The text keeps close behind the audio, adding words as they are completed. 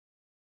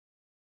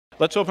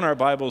let's open our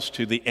Bibles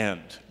to the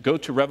end. Go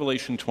to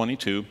Revelation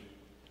 22.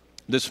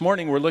 This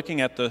morning we're looking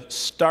at the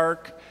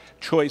stark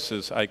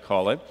choices, I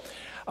call it.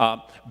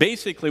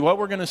 Basically, what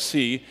we're going to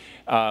see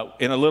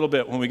in a little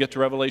bit when we get to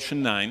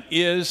Revelation 9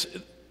 is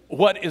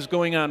what is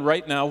going on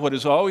right now, what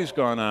has always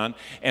gone on,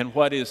 and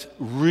what is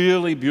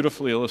really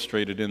beautifully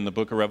illustrated in the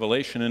book of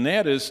Revelation, and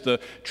that is the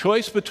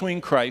choice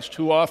between Christ,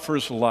 who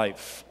offers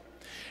life.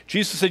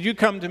 Jesus said, you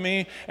come to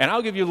me, and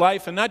I'll give you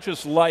life, and not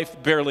just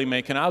life barely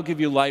making, I'll give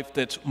you life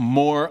that's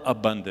more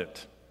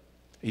abundant.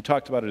 He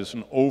talked about it as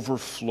an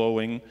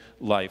overflowing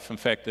life. In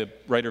fact, the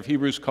writer of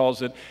Hebrews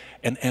calls it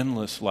an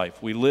endless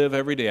life. We live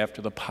every day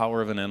after the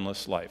power of an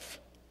endless life.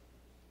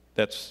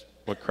 That's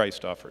what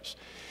Christ offers.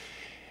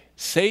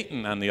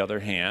 Satan, on the other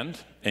hand,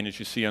 and as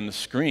you see on the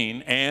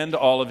screen, and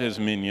all of his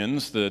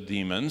minions, the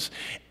demons,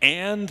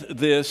 and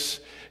this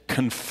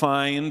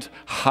confined,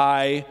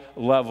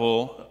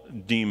 high-level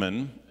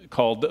demon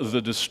called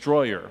the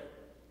Destroyer.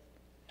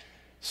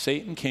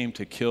 Satan came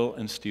to kill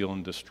and steal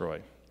and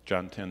destroy,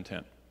 John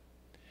 10:10.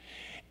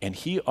 And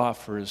he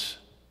offers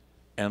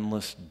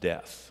endless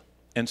death.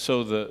 And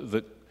so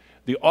the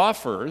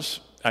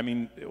offers, I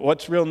mean,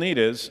 what's real neat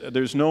is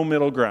there's no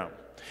middle ground.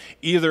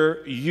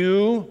 Either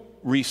you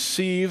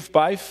receive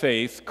by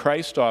faith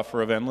Christ's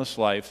offer of endless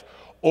life,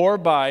 or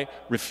by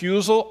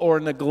refusal or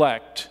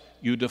neglect,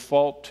 you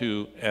default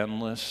to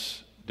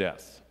endless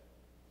death.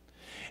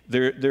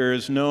 There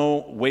is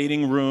no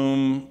waiting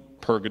room,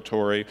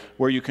 purgatory,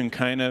 where you can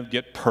kind of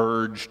get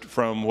purged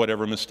from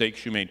whatever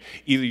mistakes you made.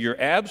 Either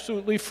you're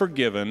absolutely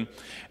forgiven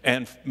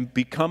and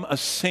become a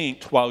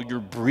saint while you're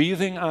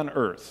breathing on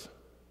earth,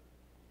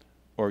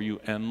 or you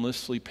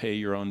endlessly pay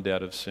your own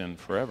debt of sin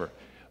forever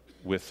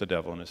with the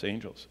devil and his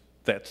angels.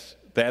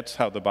 That's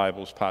how the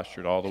Bible is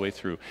postured all the way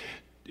through.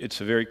 It's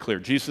very clear.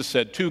 Jesus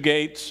said 2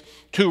 gates,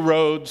 2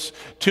 roads,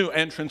 2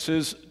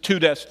 entrances, 2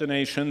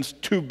 destinations,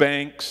 2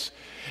 banks,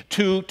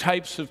 2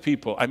 types of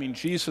people. I mean,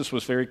 Jesus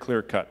was very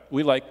clear-cut.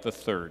 We like the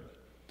third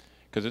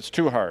because it's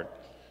too hard.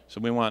 So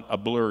we want a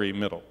blurry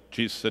middle.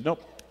 Jesus said,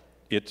 nope,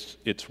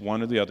 it's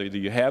one or the other. Either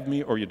you have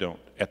me or you don't.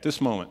 At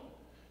this moment,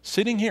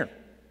 sitting here,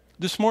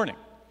 this morning,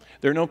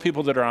 there are no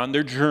people that are on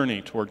their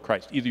journey toward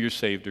Christ. Either you're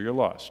saved or you're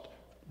lost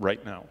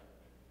right now.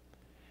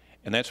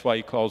 And that's why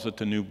he calls it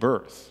the new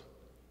birth.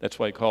 That's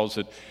why he calls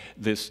it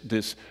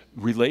this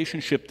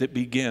relationship that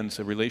begins.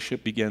 A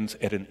relationship begins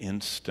at an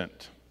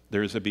instant.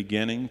 There is a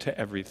beginning to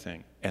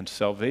everything. And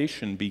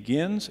salvation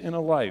begins in a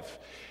life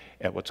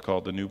at what's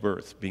called the new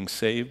birth. Being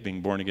saved,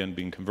 being born again,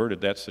 being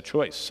converted. That's the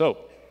choice. So,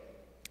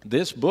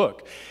 this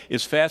book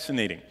is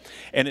fascinating.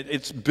 And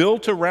it's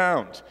built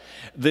around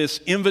this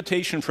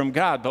invitation from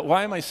God. But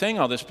why am I saying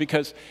all this?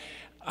 Because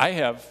I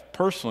have,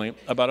 personally,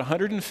 about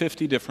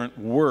 150 different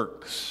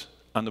works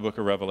on the book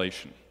of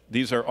Revelation.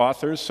 These are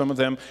authors. Some of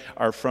them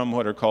are from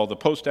what are called the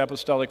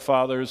post-apostolic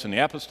fathers and the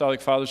apostolic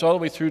fathers, all the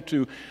way through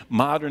to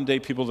modern-day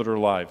people that are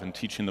alive and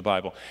teaching the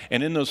Bible.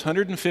 And in those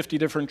 150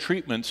 different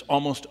treatments,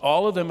 almost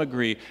all of them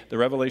agree that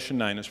Revelation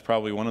 9 is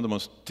probably one of the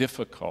most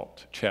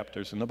difficult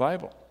chapters in the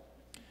Bible.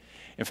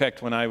 In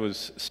fact, when I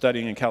was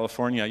studying in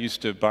California,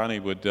 Bonnie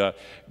would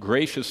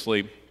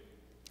graciously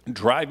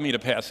drive me to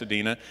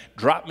Pasadena,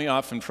 drop me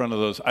off in front of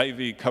those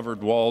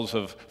ivy-covered walls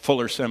of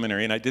Fuller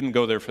Seminary, and I didn't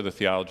go there for the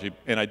theology,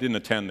 and I didn't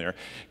attend there,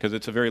 because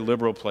it's a very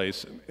liberal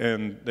place,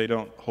 and they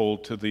don't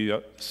hold to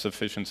the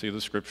sufficiency of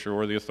the Scripture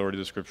or the authority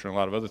of the Scripture and a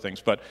lot of other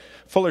things. But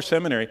Fuller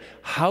Seminary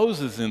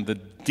houses in the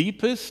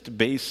deepest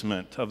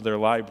basement of their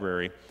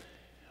library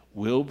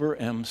Wilbur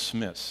M.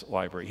 Smith's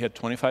library. He had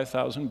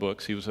 25,000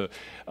 books. He was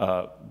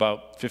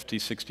about 50,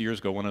 60 years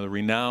ago, one of the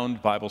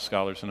renowned Bible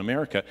scholars in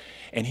America.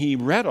 And he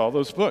read all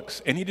those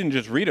books. And he didn't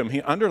just read them, he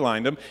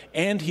underlined them,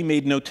 and he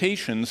made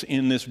notations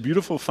in this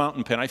beautiful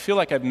fountain pen. I feel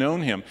like I've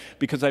known him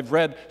because I've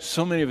read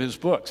so many of his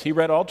books. He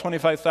read all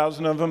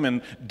 25,000 of them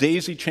and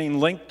daisy chain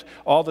linked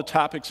all the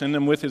topics in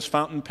them with his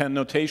fountain pen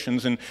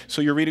notations. And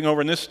so you're reading over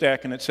in this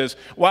stack and it says,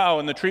 wow,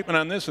 and the treatment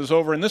on this is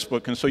over in this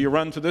book. And so you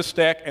run to this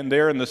stack and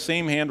there in the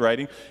same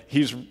handwriting,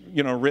 he's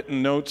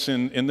written notes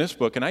in this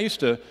book. And I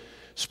used to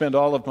spend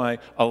all of my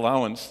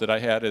allowance that I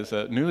had as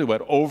a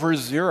newlywed over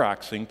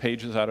Xeroxing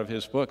pages out of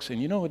his books.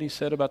 And you know what he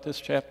said about this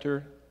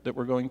chapter that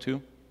we're going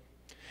to?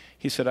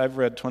 He said, I've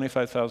read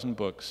 25,000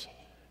 books.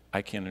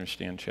 I can't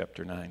understand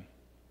chapter 9.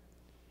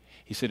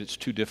 He said, it's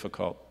too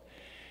difficult.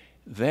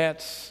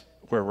 That's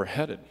where we're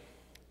headed,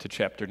 to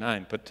chapter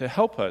 9. But to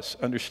help us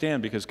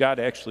understand, because God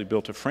actually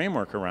built a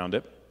framework around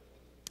it,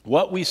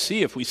 what we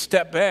see, if we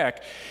step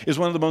back, is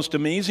one of the most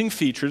amazing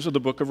features of the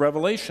book of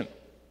Revelation.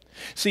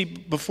 See,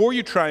 before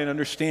you try and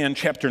understand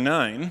chapter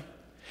 9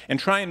 and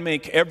try and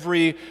make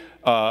every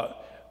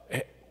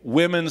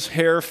women's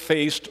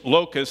hair-faced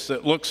locust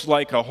that looks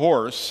like a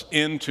horse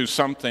into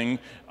something,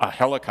 a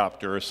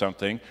helicopter or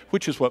something,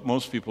 which is what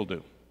most people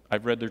do.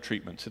 I've read their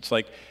treatments. It's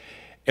like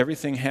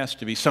everything has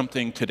to be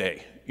something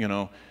today,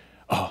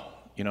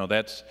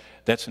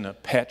 that's an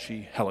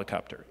Apache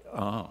helicopter.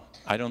 Oh,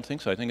 I don't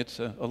think so. I think it's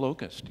a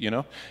locust,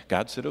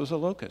 God said it was a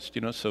locust,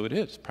 so it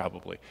is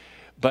probably.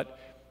 But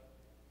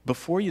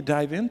before you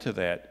dive into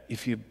that,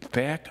 if you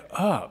back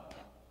up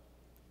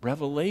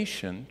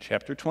Revelation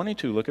chapter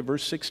 22, look at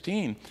verse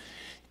 16,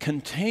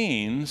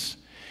 contains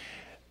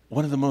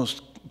one of the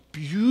most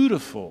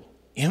beautiful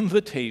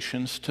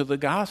invitations to the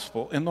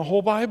gospel in the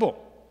whole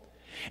Bible.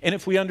 And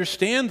if we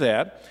understand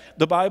that,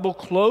 the Bible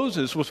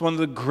closes with one of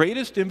the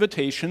greatest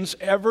invitations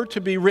ever to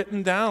be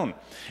written down.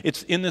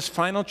 It's in this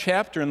final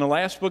chapter, in the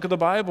last book of the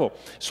Bible.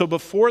 So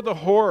before the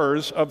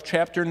horrors of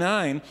chapter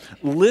 9,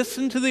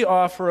 listen to the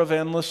offer of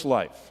endless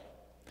life.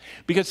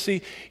 Because,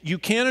 see, you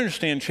can't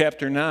understand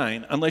chapter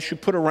 9 unless you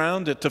put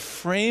around it the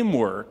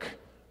framework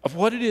of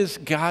what it is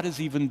God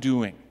is even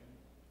doing.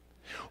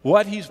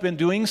 What he's been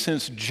doing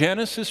since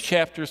Genesis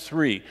chapter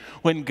 3,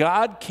 when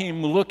God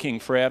came looking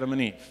for Adam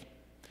and Eve.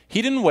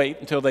 He didn't wait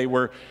until they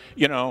were,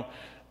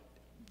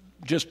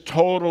 just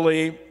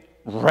totally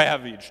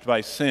ravaged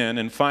by sin,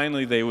 and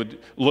finally they would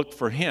look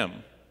for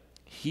him.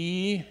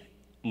 He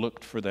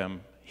looked for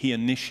them. He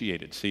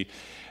initiated. See,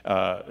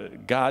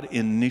 God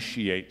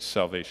initiates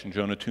salvation.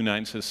 Jonah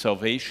 2:9 says,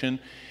 salvation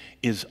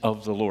is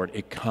of the Lord.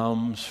 It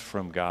comes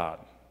from God.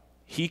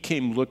 He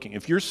came looking.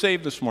 If you're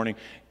saved this morning,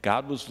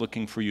 God was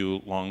looking for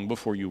you long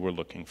before you were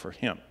looking for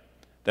him.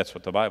 That's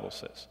what the Bible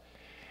says.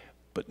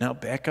 But now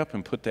back up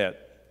and put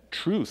that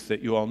truth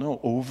that you all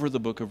know over the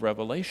book of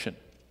Revelation.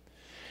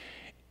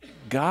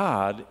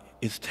 God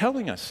is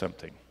telling us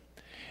something.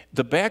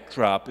 The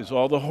backdrop is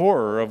all the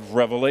horror of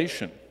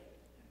Revelation,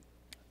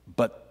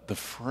 but the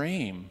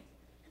frame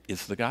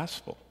is the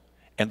gospel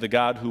and the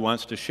God who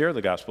wants to share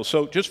the gospel.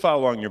 So just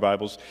follow along in your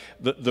Bibles.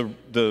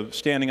 The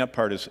standing up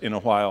part is in a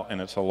while, and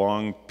it's a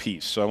long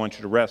piece, so I want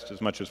you to rest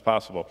as much as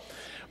possible.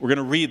 We're going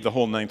to read the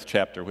whole 9th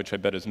chapter, which I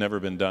bet has never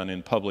been done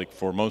in public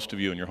for most of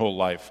you in your whole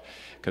life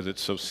because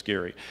it's so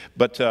scary.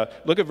 But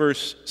look at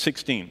verse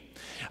 16.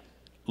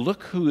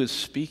 Look who is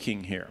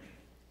speaking here.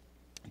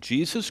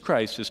 Jesus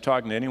Christ is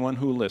talking to anyone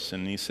who will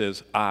listen. He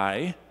says,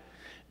 I,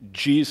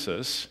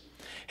 Jesus,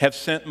 have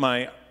sent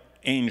my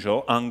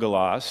angel,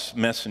 angelos,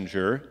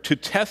 messenger, to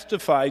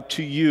testify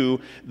to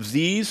you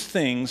these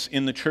things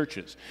in the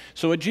churches.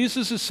 So what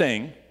Jesus is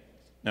saying,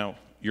 now,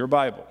 your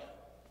Bible,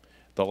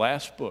 the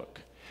last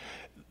book,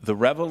 the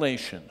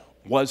Revelation,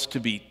 was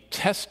to be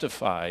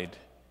testified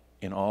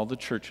in all the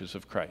churches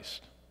of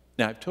Christ.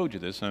 Now, I've told you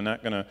this, and I'm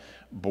not going to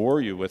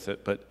bore you with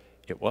it, but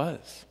it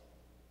was.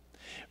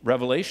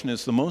 Revelation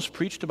is the most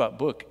preached about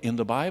book in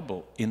the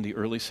Bible in the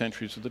early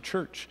centuries of the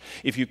church.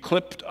 If you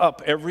clipped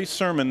up every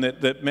sermon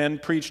that men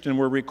preached and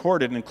were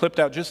recorded and clipped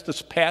out just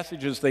the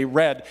passages they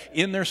read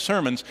in their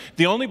sermons,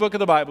 the only book of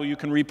the Bible you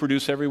can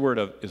reproduce every word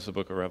of is the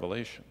book of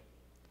Revelation.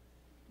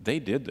 They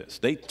did this.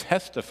 They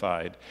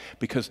testified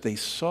because they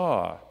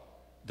saw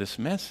this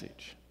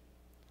message.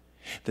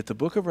 That the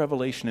book of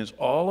Revelation is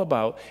all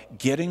about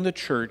getting the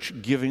church,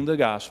 giving the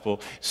gospel,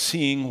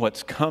 seeing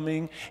what's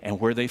coming and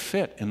where they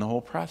fit in the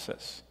whole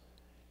process,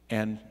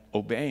 and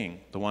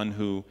obeying the one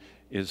who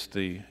is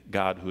the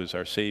God who is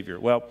our Savior.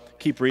 Well,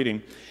 keep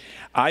reading.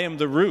 I am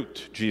the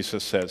root,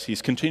 Jesus says.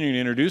 He's continuing to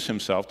introduce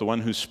himself, the one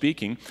who's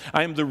speaking.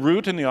 I am the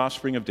root and the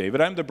offspring of David.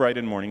 I am the bright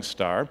and morning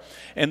star.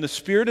 And the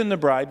Spirit and the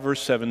bride,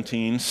 verse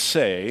 17,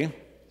 say,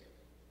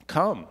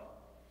 come.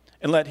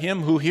 And let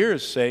him who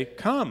hears say,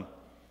 come.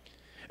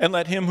 And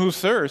let him who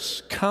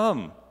thirsts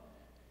come.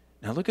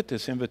 Now look at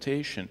this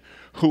invitation.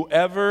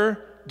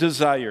 Whoever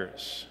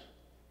desires,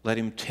 let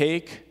him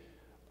take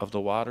of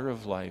the water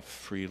of life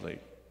freely.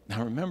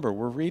 Now remember,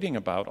 we're reading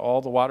about all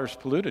the waters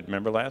polluted.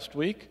 Remember last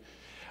week?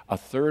 A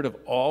third of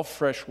all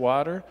fresh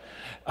water,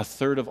 a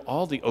third of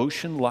all the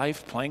ocean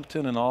life,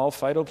 plankton and all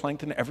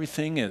phytoplankton,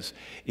 everything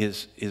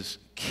is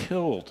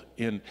killed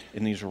in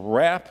these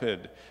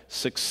rapid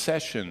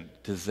succession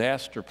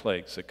disaster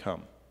plagues that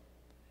come.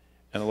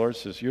 And the Lord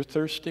says, you're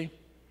thirsty?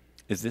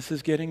 Is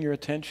this getting your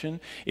attention?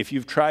 If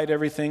you've tried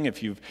everything,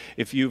 if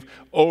you've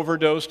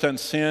overdosed on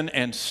sin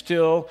and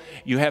still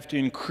you have to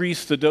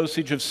increase the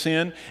dosage of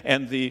sin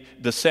and the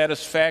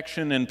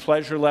satisfaction and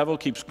pleasure level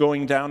keeps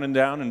going down and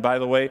down, and by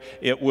the way,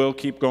 it will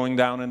keep going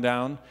down and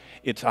down.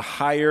 It's a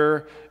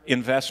higher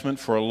investment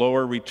for a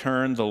lower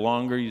return the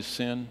longer you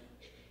sin.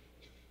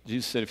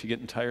 Jesus said, if you're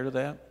getting tired of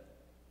that,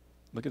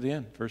 look at the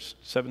end, verse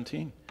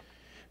 17.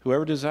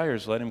 Whoever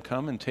desires, let him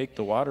come and take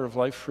the water of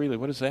life freely.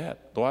 What is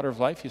that? The water of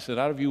life, he said,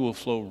 out of you will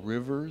flow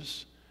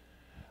rivers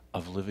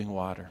of living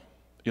water.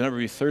 You'll never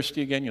be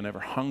thirsty again. You'll never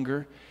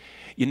hunger.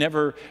 You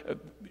never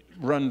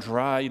run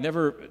dry. You're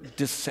never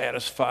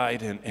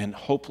dissatisfied and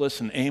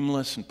hopeless and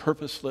aimless and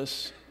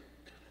purposeless.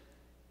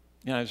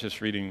 I was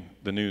just reading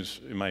the news.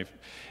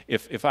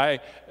 If I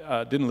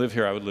didn't live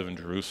here, I would live in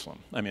Jerusalem.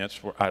 I mean,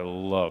 that's where I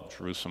love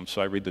Jerusalem.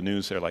 So I read the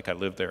news there like I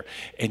live there.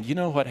 And you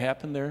know what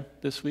happened there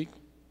this week?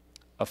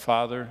 A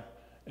father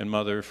and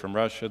mother from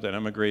Russia that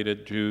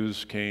emigrated,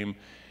 Jews, came,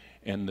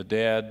 and the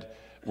dad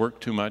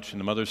worked too much, and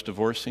the mother's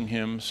divorcing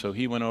him, so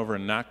he went over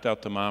and knocked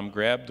out the mom,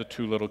 grabbed the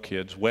two little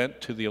kids,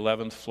 went to the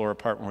 11th floor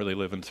apartment where they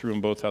live, and threw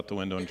them both out the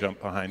window and jumped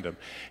behind them.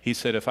 He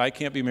said, if I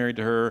can't be married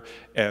to her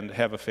and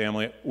have a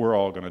family, we're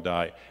all going to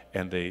die.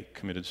 And they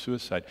committed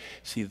suicide.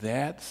 See,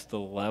 that's the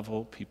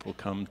level people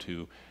come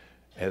to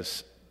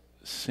as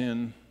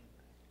sin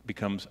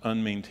becomes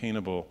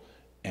unmaintainable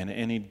and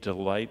any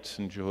delights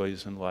and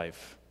joys in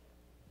life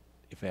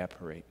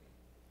evaporate.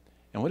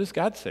 And what does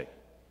God say?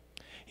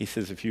 He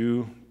says, if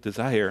you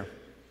desire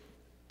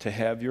to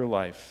have your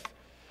life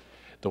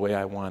the way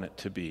I want it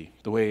to be,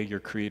 the way your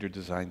Creator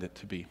designed it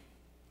to be,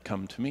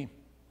 come to me,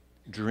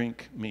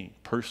 drink me,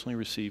 personally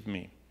receive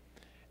me,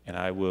 and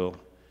I will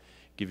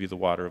give you the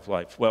water of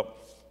life. Well,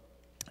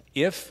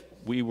 if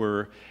we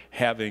were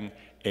having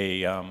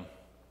a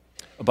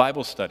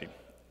Bible study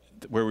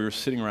where we were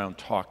sitting around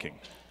talking,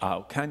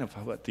 kind of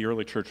what the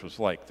early church was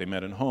like. They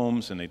met in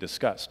homes and they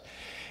discussed.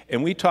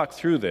 And we talked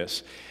through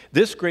this.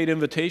 This great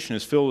invitation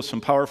is filled with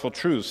some powerful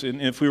truths.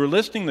 And if we were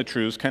listing the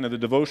truths, kind of the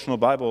devotional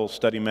Bible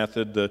study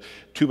method, the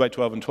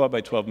 2x12 and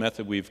 12x12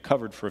 method we've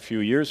covered for a few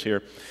years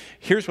here,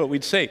 here's what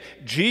we'd say.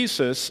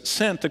 Jesus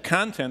sent the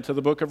content of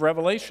the book of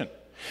Revelation.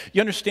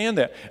 You understand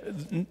that?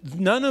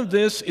 None of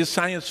this is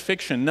science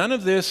fiction. None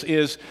of this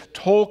is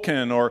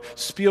Tolkien or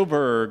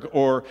Spielberg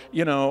or,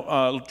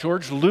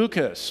 George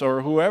Lucas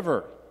or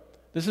whoever.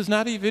 This is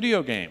not a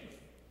video game.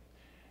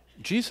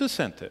 Jesus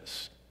sent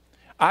this.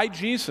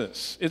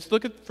 Jesus.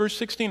 Look at verse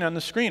 16 on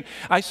the screen.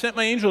 I sent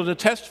my angel to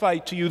testify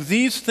to you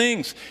these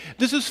things.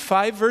 This is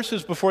 5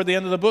 verses before the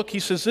end of the book.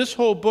 He says, this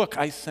whole book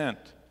I sent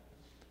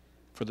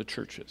for the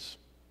churches.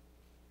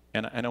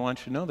 And I want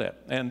you to know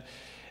that. And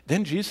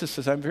then Jesus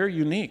says, I'm very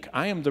unique.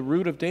 I am the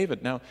root of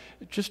David. Now,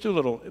 just do a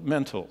little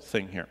mental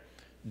thing here.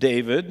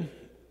 David,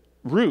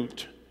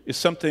 root, is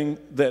something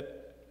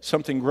that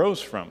something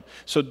grows from.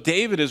 So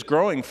David is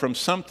growing from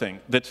something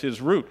that's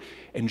his root.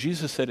 And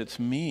Jesus said, it's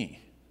me.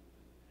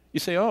 You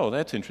say, oh,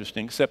 that's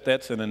interesting, except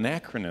that's an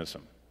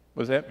anachronism.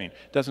 What does that mean?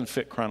 It doesn't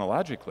fit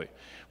chronologically.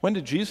 When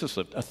did Jesus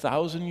live?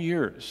 1,000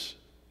 years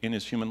in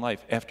his human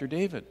life after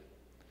David.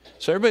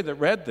 So everybody that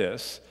read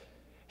this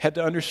had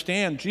to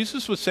understand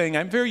Jesus was saying,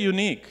 I'm very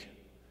unique.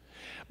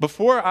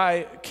 Before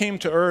I came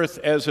to earth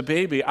as a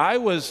baby, I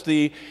was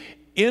the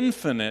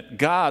infinite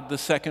God, the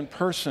second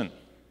person.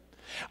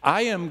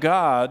 I am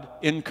God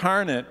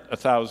incarnate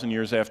 1,000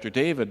 years after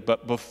David,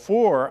 but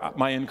before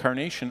my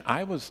incarnation,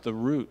 I was the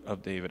root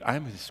of David.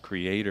 I'm his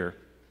creator.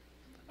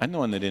 I'm the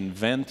one that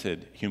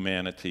invented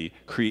humanity,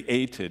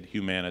 created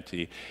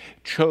humanity,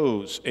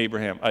 chose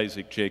Abraham,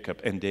 Isaac, Jacob,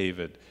 and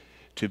David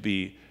to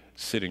be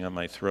sitting on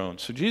my throne.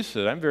 So Jesus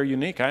said, I'm very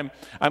unique. I'm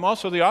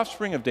also the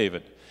offspring of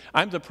David.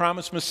 I'm the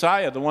promised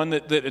Messiah, the one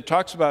that it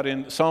talks about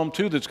in Psalm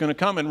 2 that's going to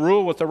come and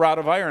rule with the rod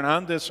of iron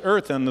on this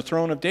earth, on the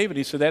throne of David.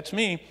 He said, that's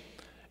me.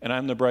 And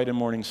I'm the bright and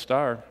morning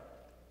star.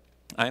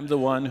 I'm the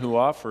one who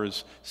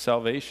offers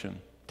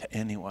salvation to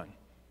anyone.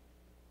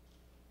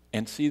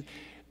 And see,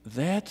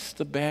 that's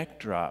the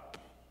backdrop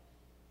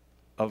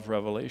of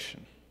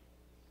Revelation.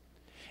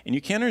 And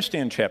you can't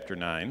understand chapter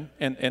 9,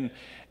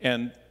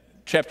 and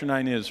chapter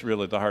 9 is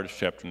really the hardest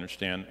chapter to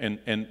understand.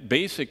 And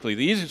basically,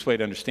 the easiest way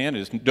to understand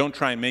it is don't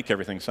try and make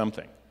everything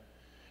something.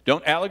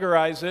 Don't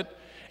allegorize it,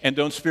 and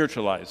don't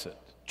spiritualize it.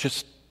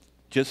 Just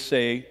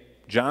say,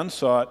 John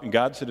saw it, and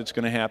God said it's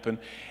going to happen,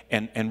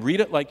 and read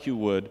it like you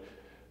would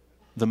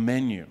the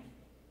menu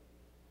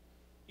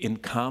in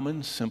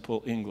common,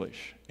 simple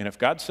English. And if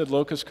God said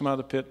locusts come out of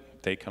the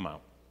pit, they come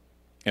out.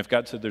 And if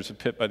God said there's a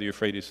pit by the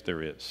Euphrates,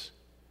 there is.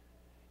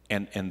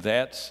 And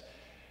that's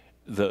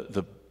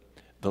the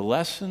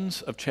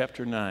lessons of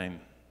chapter 9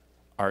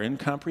 are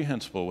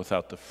incomprehensible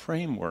without the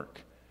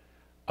framework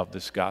of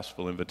this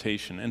gospel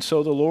invitation. And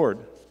so the Lord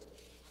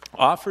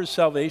offers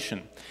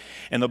salvation.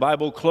 And the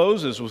Bible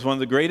closes with one of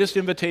the greatest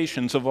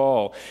invitations of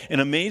all, an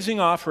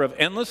amazing offer of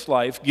endless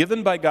life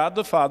given by God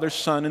the Father,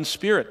 Son, and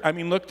Spirit. I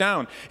mean, look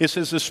down. It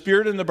says, the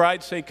Spirit and the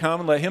bride say,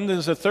 come, and let him that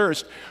is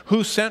athirst.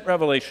 Who sent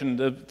Revelation?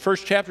 The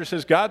first chapter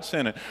says God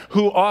sent it.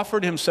 Who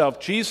offered himself?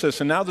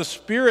 Jesus. And now the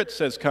Spirit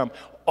says, come.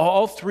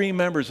 All 3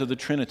 members of the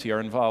Trinity are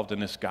involved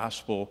in this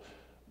gospel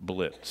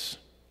blitz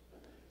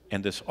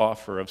and this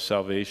offer of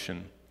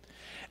salvation.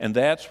 And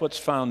that's what's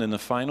found in the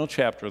final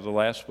chapter of the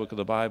last book of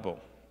the Bible.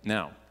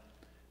 Now,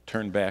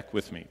 turn back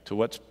with me to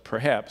what's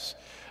perhaps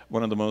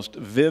one of the most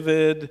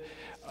vivid,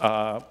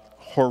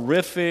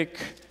 horrific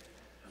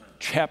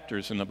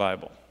chapters in the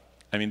Bible.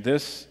 I mean,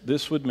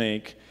 this would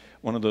make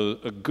one of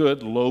a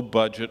good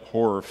low-budget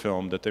horror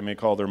film that they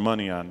make all their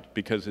money on,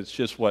 because it's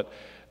just what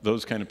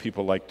those kind of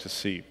people like to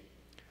see.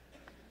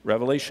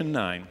 Revelation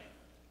 9.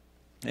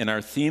 And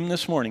our theme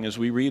this morning as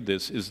we read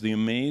this is the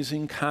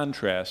amazing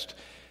contrast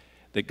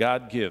that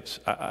God gives.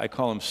 I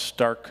call them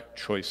stark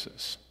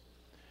choices.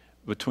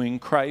 Between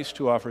Christ,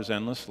 who offers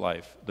endless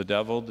life, the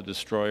devil, the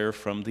destroyer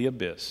from the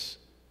abyss,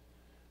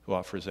 who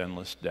offers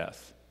endless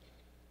death.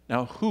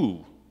 Now,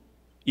 who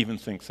even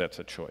thinks that's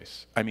a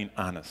choice? I mean,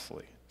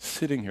 honestly,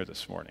 sitting here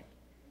this morning,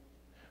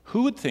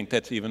 who would think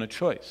that's even a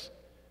choice?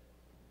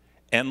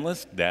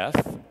 Endless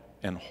death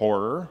and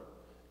horror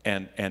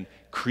and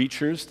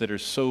creatures that are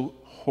so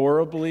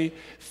horribly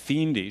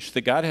fiendish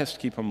that God has to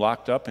keep them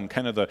locked up in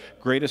kind of the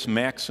greatest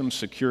maximum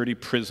security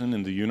prison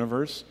in the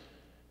universe,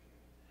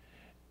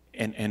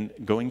 and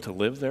going to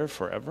live there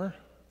forever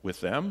with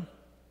them,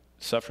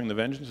 suffering the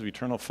vengeance of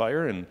eternal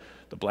fire and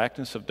the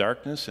blackness of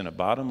darkness in a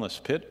bottomless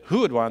pit. Who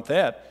would want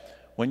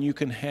that when you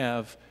can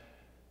have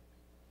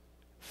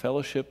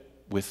fellowship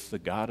with the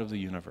God of the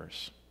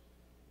universe.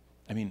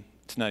 I mean,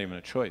 it's not even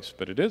a choice,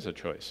 but it is a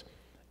choice.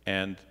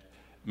 And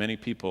many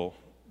people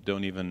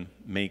don't even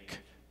make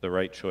the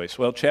right choice.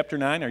 Well, chapter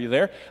 9, are you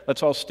there?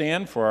 Let's all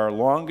stand for our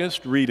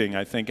longest reading,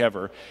 I think,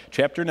 ever.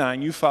 Chapter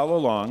 9, you follow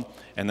along,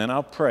 and then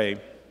I'll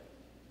pray.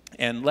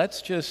 And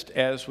let's just,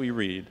 as we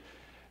read,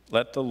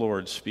 let the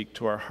Lord speak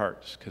to our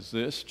hearts, because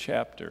this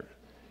chapter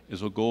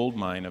is a gold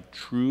mine of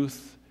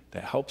truth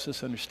that helps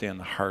us understand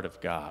the heart of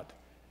God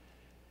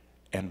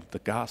and the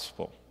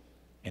gospel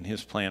and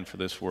his plan for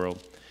this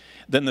world.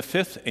 Then the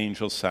fifth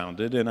angel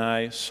sounded, and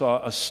I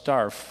saw a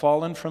star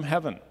fallen from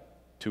heaven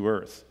to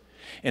earth.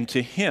 And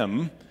to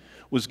him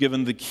was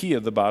given the key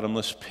of the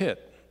bottomless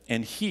pit.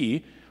 And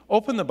he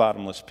opened the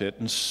bottomless pit,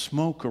 and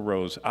smoke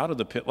arose out of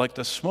the pit like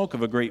the smoke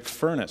of a great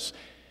furnace.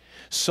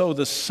 So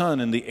the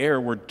sun and the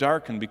air were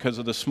darkened because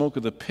of the smoke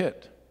of the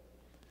pit.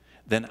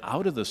 Then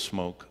out of the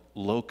smoke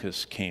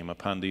locusts came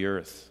upon the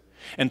earth.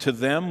 And to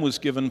them was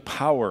given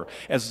power,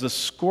 as the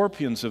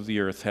scorpions of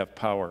the earth have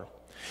power.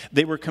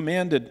 They were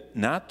commanded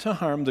not to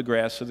harm the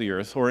grass of the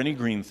earth or any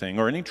green thing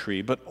or any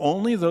tree, but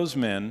only those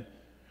men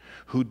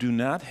who do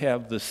not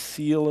have the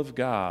seal of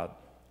God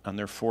on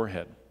their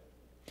forehead.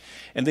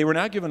 And they were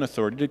not given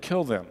authority to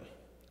kill them,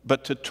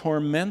 but to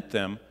torment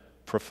them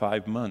for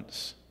 5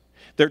 months.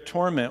 Their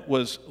torment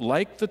was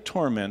like the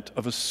torment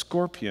of a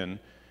scorpion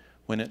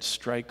when it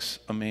strikes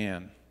a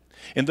man.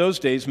 In those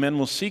days, men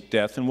will seek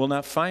death and will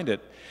not find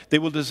it. They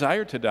will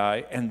desire to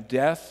die, and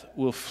death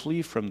will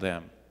flee from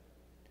them.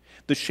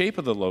 The shape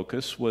of the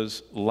locusts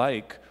was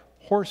like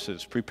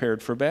horses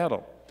prepared for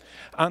battle.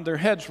 On their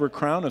heads were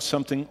crowns of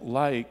something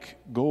like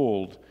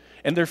gold,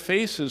 and their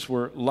faces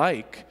were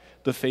like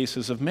the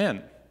faces of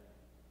men.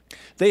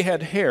 They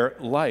had hair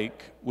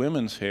like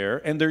women's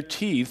hair, and their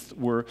teeth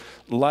were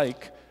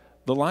like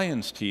the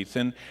lion's teeth,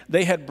 and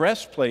they had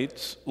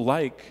breastplates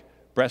like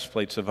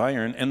breastplates of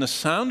iron, and the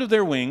sound of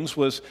their wings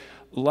was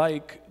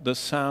like the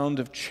sound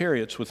of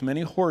chariots with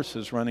many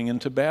horses running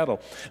into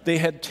battle. They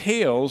had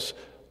tails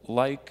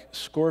like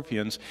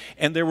scorpions,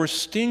 and there were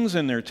stings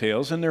in their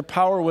tails, and their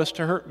power was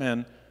to hurt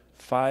men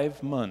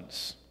 5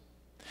 months.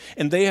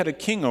 And they had a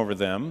king over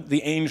them,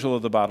 the angel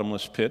of the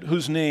bottomless pit,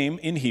 whose name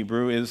in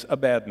Hebrew is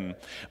Abaddon,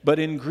 but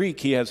in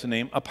Greek he has the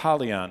name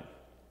Apollyon.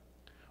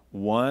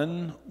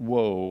 One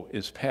woe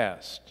is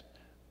past.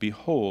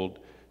 Behold,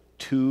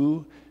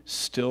 2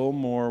 still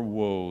more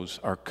woes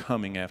are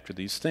coming after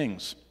these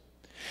things.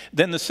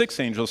 Then the sixth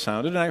angel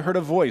sounded, and I heard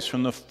a voice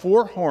from the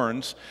 4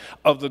 horns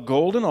of the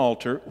golden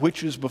altar,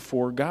 which is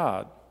before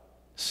God,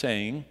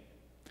 saying,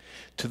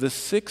 to the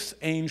sixth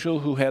angel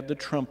who had the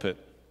trumpet,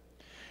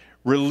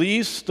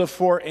 release the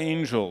 4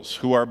 angels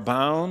who are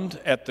bound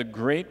at the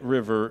great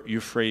river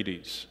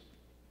Euphrates.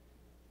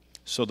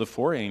 So the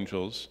 4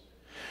 angels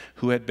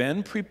who had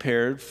been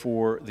prepared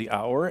for the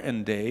hour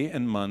and day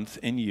and month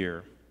and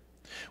year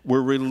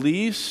were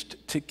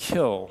released to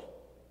kill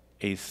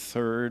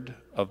 1/3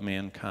 of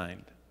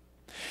mankind.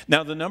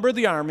 Now the number of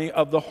the army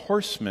of the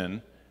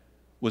horsemen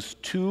was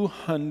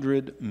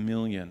 200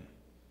 million.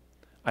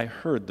 I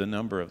heard the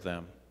number of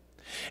them.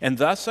 And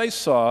thus I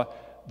saw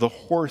the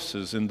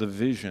horses in the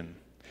vision.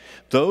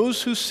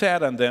 Those who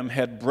sat on them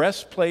had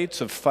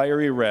breastplates of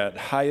fiery red,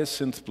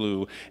 hyacinth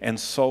blue, and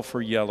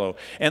sulfur yellow.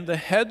 And the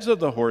heads of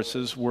the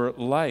horses were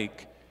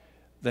like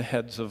the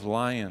heads of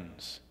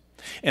lions.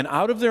 And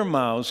out of their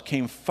mouths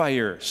came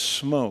fire,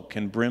 smoke,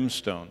 and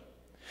brimstone.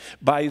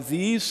 By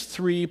these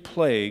 3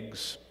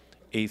 plagues,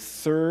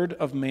 1/3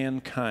 of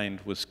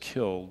mankind was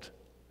killed.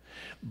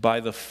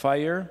 By the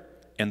fire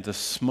and the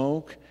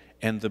smoke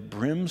and the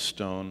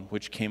brimstone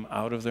which came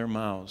out of their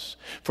mouths.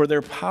 For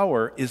their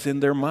power is in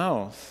their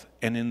mouth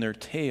and in their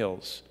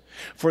tails.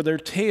 For their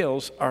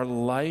tails are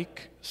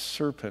like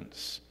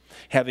serpents,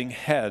 having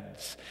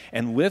heads,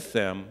 and with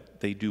them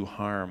they do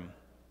harm.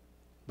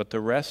 But the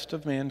rest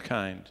of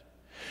mankind,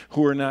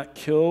 who were not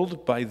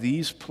killed by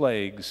these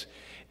plagues,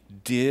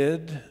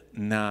 did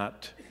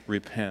not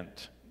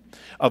repent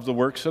of the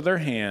works of their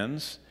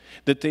hands,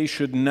 that they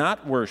should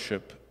not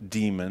worship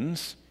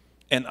demons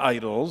and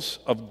idols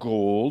of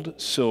gold,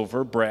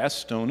 silver, brass,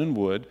 stone, and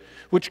wood,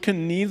 which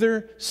can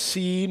neither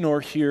see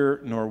nor hear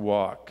nor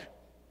walk.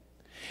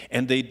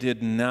 And they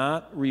did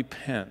not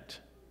repent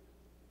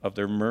of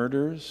their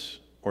murders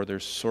or their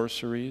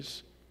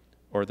sorceries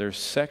or their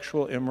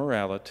sexual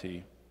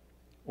immorality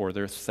or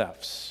their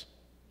thefts.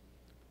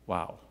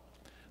 Wow.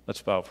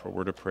 Let's bow for a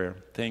word of prayer.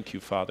 Thank you,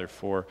 Father,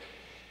 for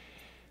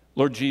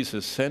Lord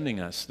Jesus sending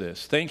us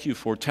this. Thank you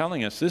for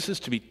telling us this is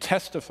to be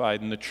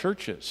testified in the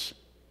churches.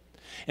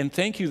 And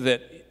thank you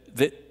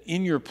that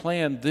in your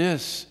plan,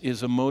 this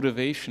is a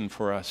motivation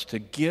for us to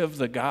give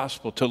the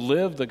gospel, to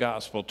live the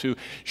gospel, to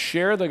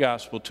share the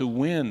gospel, to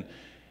win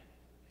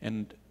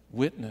and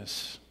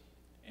witness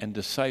and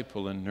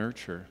disciple and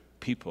nurture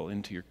people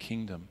into your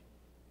kingdom.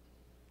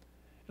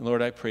 And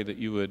Lord, I pray that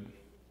you would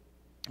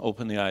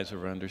open the eyes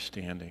of our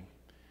understanding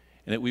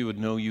and that we would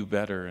know you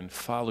better and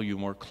follow you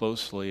more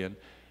closely and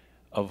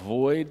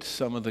avoid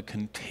some of the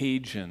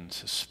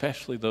contagions,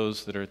 especially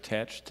those that are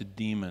attached to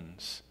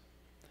demons,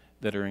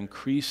 that are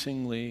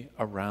increasingly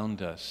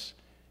around us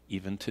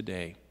even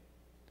today.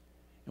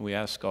 And we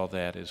ask all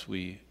that as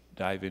we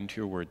dive into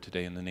your word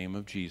today in the name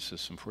of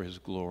Jesus and for his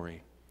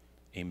glory.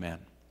 Amen.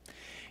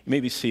 You may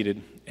be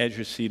seated. As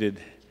you're seated,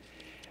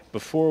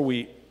 before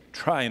we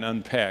try and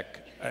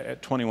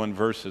unpack 21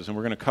 verses, and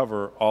we're going to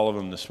cover all of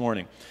them this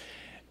morning,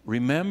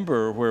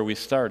 remember where we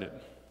started.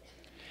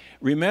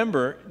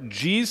 Remember,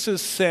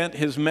 Jesus sent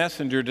his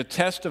messenger to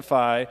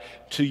testify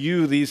to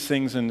you these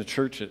things in the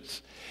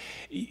churches.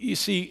 You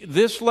see,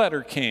 this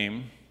letter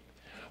came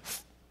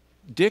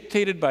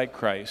dictated by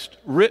Christ,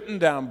 written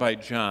down by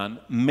John,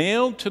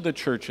 mailed to the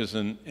churches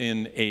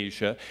in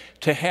Asia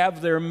to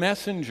have their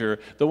messenger,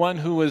 the one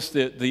who was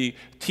the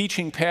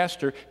teaching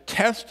pastor,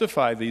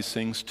 testify these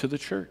things to the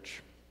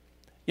church.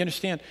 You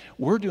understand?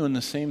 We're doing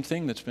the same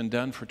thing that's been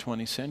done for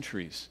 20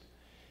 centuries.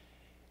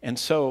 And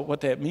so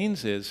what that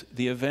means is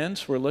the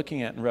events we're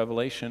looking at in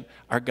Revelation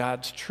are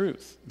God's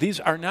truth. These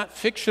are not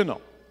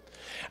fictional.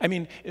 I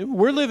mean,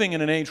 we're living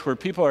in an age where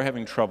people are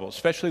having trouble,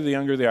 especially the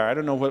younger they are. I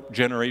don't know what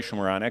generation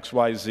we're on, X,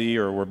 Y, Z,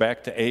 or we're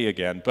back to A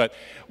again. But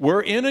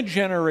we're in a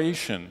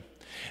generation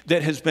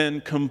that has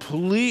been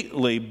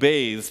completely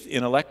bathed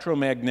in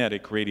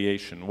electromagnetic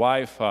radiation,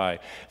 Wi-Fi,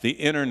 the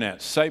internet,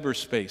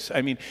 cyberspace.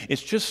 I mean,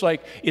 it's just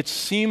like, it's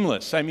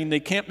seamless. I mean, they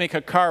can't make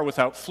a car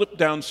without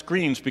flip-down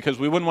screens because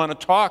we wouldn't want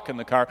to talk in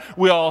the car.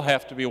 We all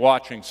have to be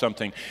watching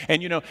something.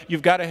 And, you know,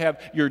 you've got to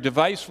have your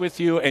device with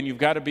you, and you've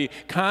got to be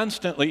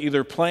constantly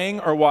either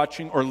playing or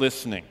watching or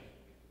listening.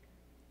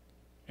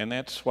 And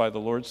that's why the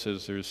Lord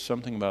says there's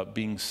something about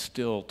being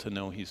still to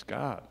know he's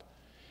God.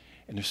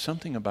 And there's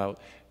something about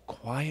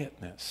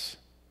quietness,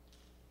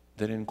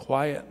 that in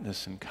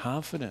quietness and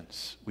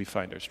confidence we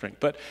find our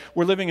strength. But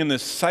we're living in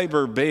this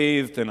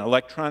cyber-bathed and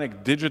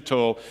electronic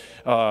digital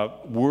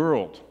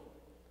world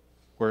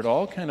where it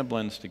all kind of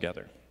blends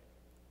together.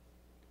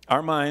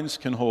 Our minds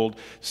can hold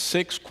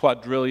 6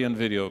 quadrillion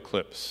video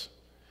clips.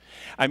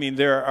 I mean,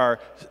 there are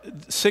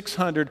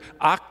 600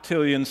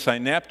 octillion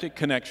synaptic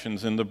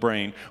connections in the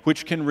brain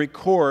which can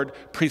record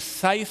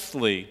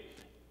precisely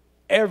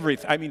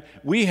everything. I mean,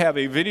 we have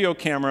a video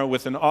camera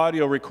with an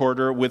audio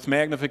recorder with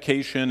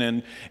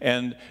magnification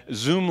and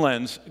zoom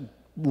lens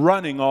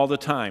running all the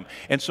time.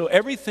 And so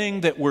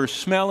everything that we're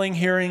smelling,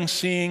 hearing,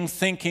 seeing,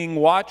 thinking,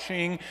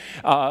 watching,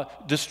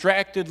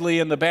 distractedly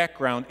in the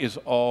background is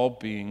all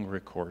being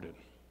recorded.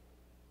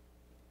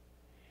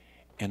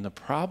 And the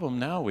problem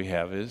now we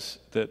have is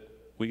that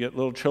we get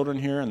little children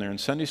here, and they're in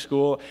Sunday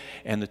school,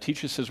 and the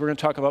teacher says, we're going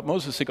to talk about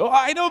Moses. They go, oh,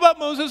 I know about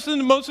Moses and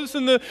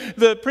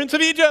the Prince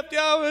of Egypt.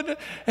 Yeah.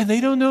 And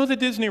they don't know that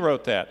Disney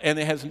wrote that. And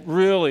it has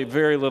really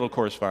very little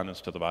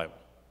correspondence to the Bible.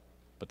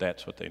 But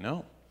that's what they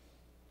know.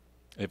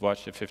 They've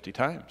watched it 50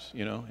 times,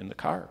 you know, in the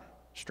car,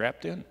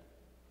 strapped in,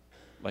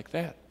 like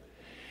that.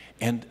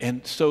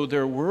 And so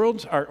their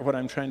worlds are, what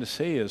I'm trying to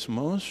say is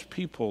most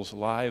people's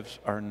lives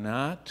are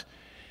not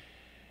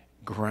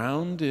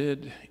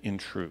grounded in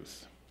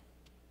truth.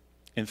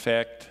 In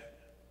fact,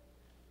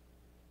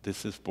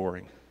 this is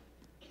boring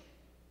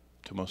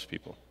to most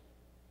people,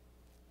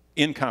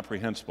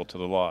 incomprehensible to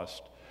the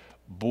lost,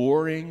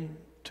 boring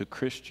to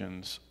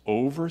Christians,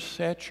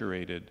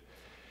 oversaturated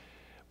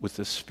with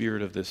the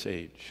spirit of this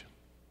age.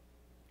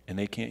 And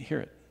they can't hear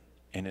it,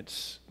 and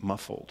it's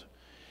muffled.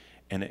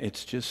 And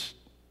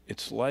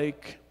it's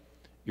like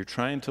you're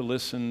trying to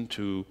listen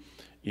to,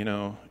 you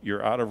know,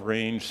 your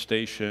out-of-range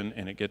station,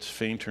 and it gets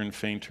fainter and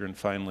fainter, and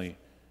finally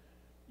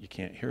you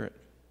can't hear it.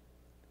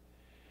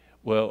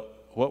 Well,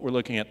 what we're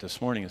looking at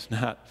this morning is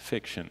not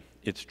fiction,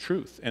 it's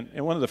truth. And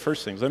one of the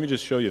first things, let me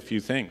just show you a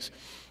few things.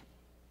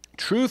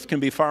 Truth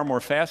can be far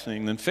more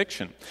fascinating than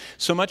fiction.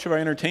 So much of our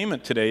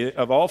entertainment today,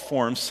 of all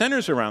forms,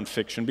 centers around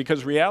fiction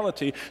because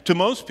reality, to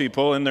most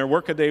people in their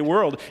workaday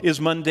world,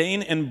 is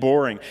mundane and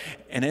boring.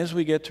 And as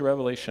we get to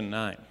Revelation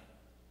 9,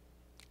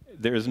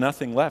 there is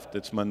nothing left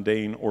that's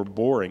mundane or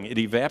boring. It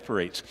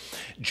evaporates.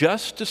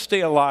 Just to stay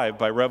alive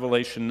by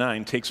Revelation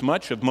 9 takes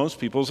much of most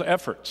people's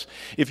efforts.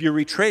 If you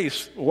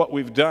retrace what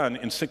we've done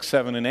in 6,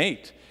 7, and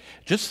 8,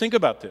 just think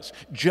about this.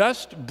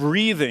 Just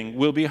breathing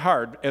will be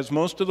hard, as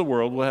most of the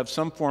world will have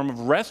some form of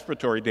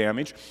respiratory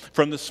damage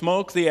from the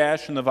smoke, the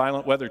ash, and the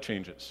violent weather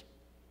changes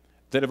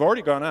that have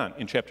already gone on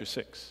in chapter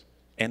 6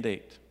 and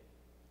 8.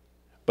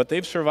 But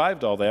they've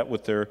survived all that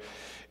with their,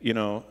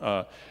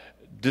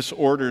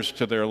 disorders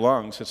to their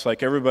lungs. It's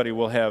like everybody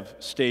will have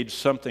stage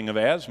something of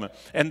asthma.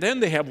 And then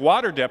they have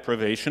water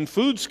deprivation,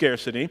 food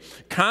scarcity,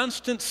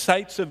 constant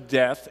sights of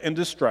death and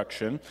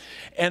destruction,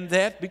 and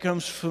that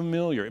becomes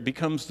familiar. It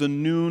becomes the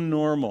new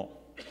normal.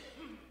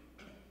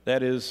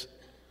 That is,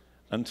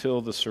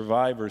 until the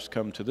survivors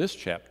come to this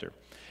chapter.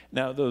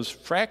 Now, those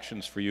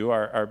fractions for you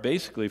are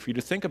basically for you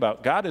to think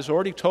about. God has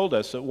already told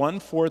us that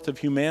 1/4 of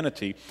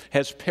humanity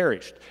has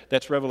perished.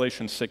 That's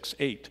Revelation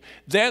 6:8.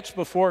 That's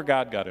before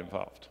God got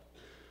involved.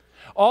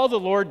 All the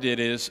Lord did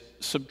is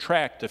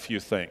subtract a few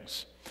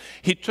things.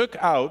 He took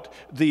out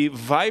the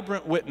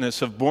vibrant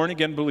witness of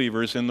born-again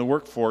believers in the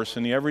workforce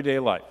in the everyday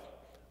life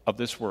of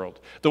this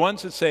world. The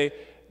ones that say,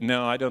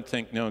 No, I don't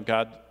think, no,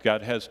 God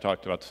has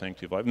talked about the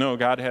sanctity of life. No,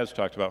 God has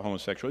talked about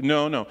homosexuality.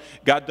 No,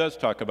 God does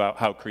talk about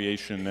how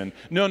creation, and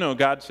no,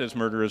 God says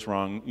murder is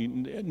wrong.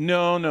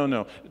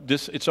 No.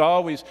 It's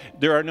always,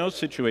 there are no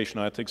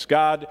situational ethics.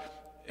 God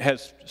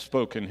has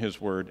spoken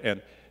his word.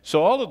 And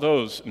so all of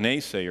those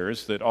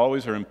naysayers that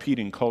always are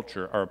impeding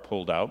culture are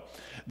pulled out.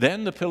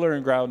 Then the pillar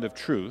and ground of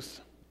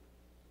truth,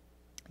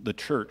 the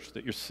church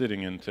that you're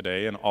sitting in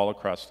today and all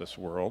across this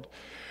world,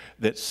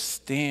 that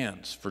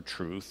stands for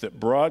truth, that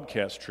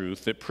broadcasts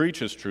truth, that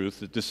preaches truth,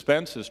 that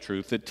dispenses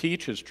truth, that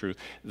teaches truth,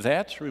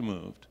 that's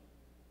removed.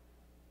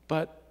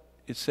 But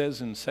it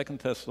says in 2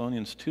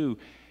 Thessalonians 2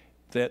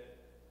 that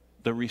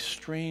the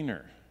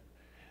restraint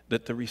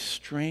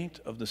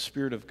of the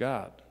Spirit of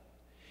God,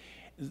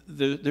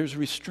 there's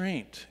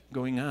restraint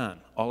going on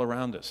all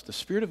around us. The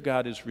Spirit of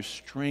God is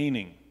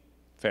restraining.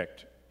 In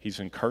fact, he's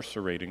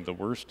incarcerating the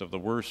worst of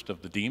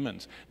the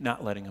demons,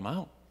 not letting them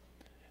out.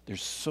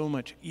 There's so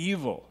much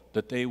evil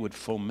that they would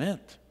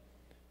foment.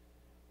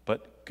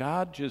 But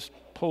God just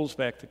pulls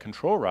back the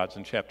control rods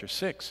in chapter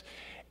 6.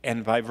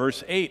 And by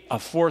verse 8, a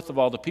fourth of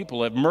all the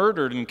people have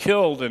murdered and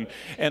killed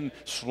and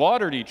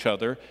slaughtered each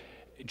other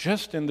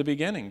just in the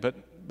beginning. But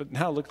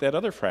now look at that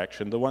other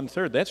fraction, the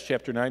 1/3. That's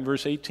chapter 9,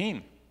 verse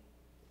 18.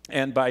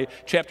 And by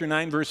chapter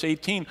 9, verse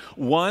 18,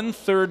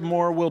 1/3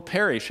 more will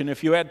perish. And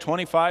if you add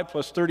 25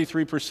 plus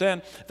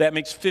 33%, that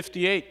makes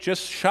 58,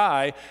 just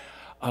shy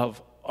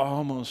of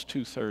almost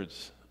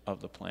 2/3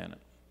 of the planet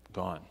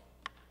gone,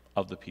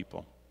 of the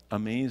people.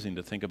 Amazing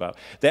to think about.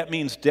 That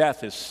means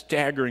death is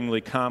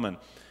staggeringly common.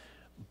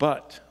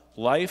 But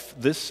life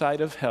this side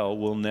of hell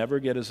will never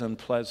get as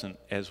unpleasant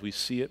as we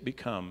see it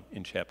become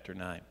in chapter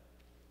 9.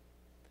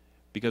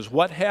 Because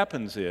what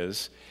happens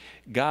is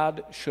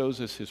God shows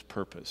us his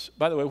purpose.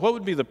 By the way, what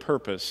would be the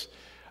purpose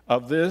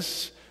of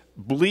this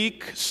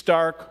bleak,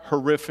 stark,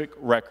 horrific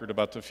record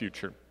about the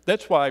future?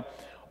 That's why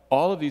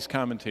all of these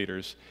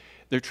commentators,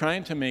 they're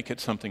trying to make it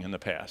something in the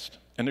past.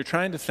 And they're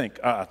trying to think,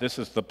 this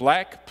is the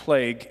Black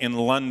Plague in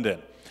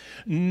London.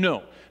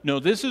 No,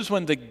 this is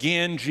when the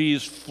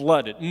Ganges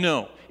flooded.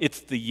 No,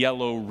 it's the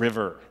Yellow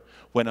River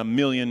when 1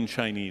 million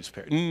Chinese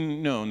perished.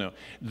 No.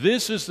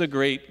 This is the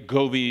Great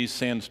Gobi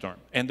Sandstorm.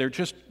 And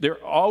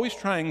they're always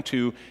trying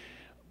to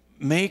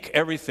make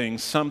everything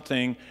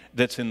something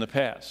that's in the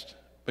past.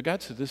 But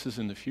God said this is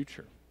in the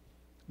future.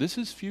 This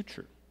is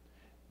future.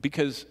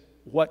 Because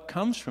what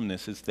comes from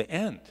this is the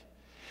end.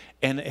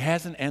 And it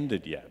hasn't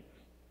ended yet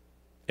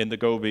in the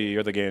Gobi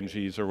or the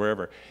Ganges or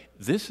wherever.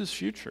 This is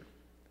future.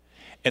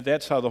 And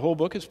that's how the whole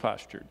book is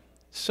postured.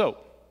 So,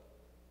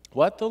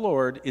 what the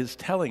Lord is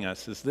telling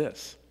us is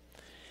this.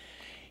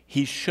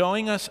 He's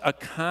showing us a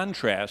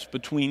contrast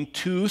between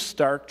two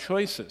stark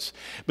choices,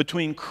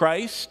 between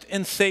Christ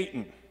and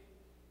Satan.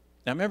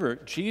 Now remember,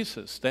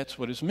 Jesus, that's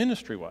what his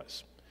ministry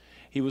was.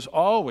 He was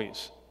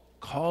always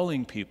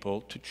calling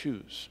people to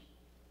choose.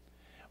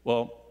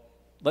 Well,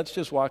 let's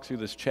just walk through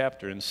this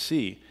chapter and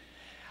see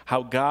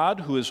how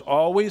God, who has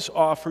always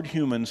offered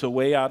humans a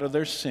way out of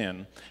their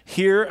sin,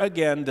 here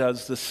again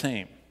does the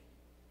same.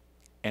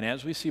 And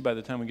as we see by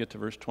the time we get to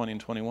verse 20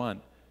 and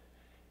 21,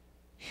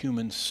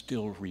 humans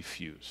still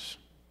refuse.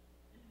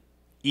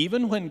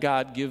 Even when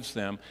God gives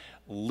them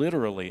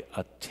literally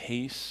a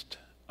taste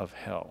of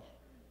hell.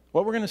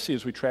 What we're going to see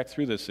as we track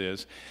through this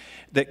is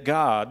that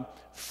God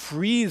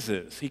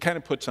freezes, he kind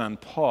of puts on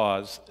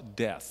pause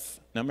death.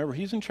 Now remember,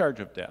 he's in charge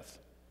of death.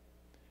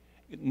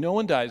 No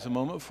one dies a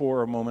moment before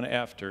or a moment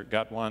after.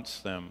 God wants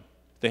them.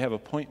 They have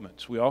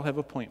appointments. We all have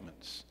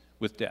appointments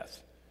with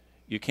death.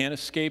 You can't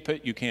escape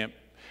it. You can't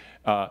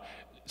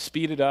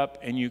speed it up,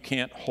 and you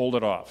can't hold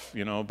it off,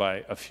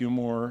 by a few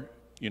more,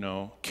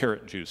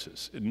 carrot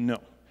juices. No.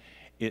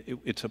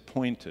 It's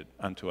appointed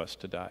unto us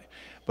to die.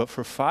 But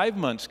for 5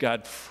 months,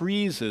 God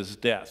freezes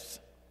death.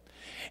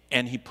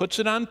 And he puts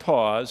it on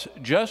pause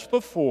just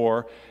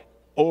before,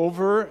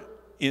 over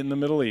in the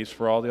Middle East,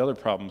 where all the other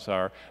problems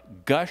are,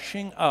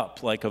 gushing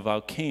up like a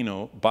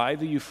volcano by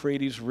the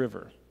Euphrates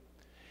River,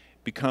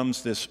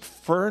 becomes this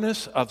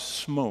furnace of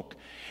smoke.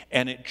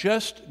 And it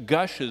just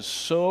gushes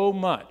so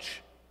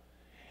much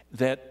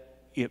that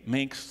it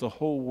makes the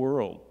whole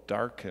world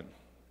darken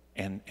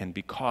and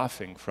be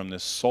coughing from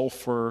this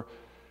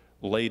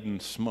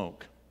sulfur-laden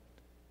smoke.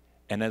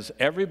 And as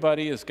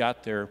everybody has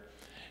got their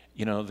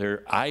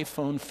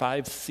iPhone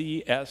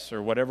 5CS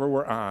or whatever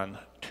we're on,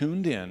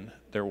 tuned in,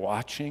 they're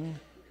watching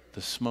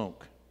the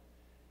smoke.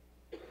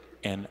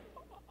 And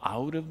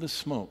out of the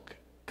smoke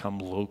come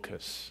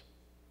locusts.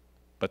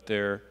 But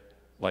they're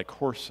like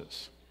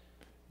horses.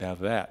 Now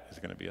that is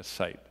going to be a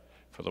sight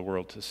for the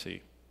world to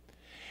see.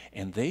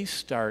 And they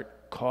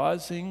start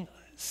causing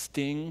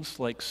stings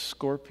like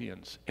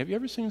scorpions. Have you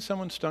ever seen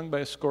someone stung by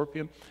a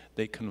scorpion?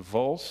 They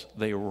convulse,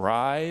 they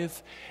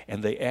writhe,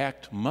 and they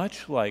act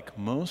much like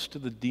most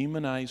of the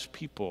demonized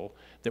people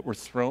that were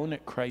thrown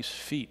at Christ's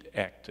feet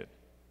acted.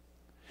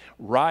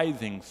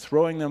 Writhing,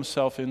 throwing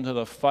themselves into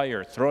the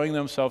fire, throwing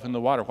themselves in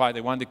the water. Why?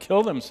 They wanted to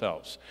kill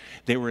themselves.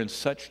 They were in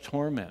such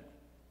torment.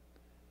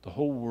 The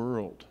whole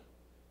world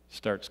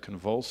starts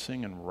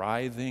convulsing and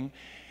writhing,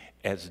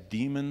 as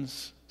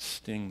demons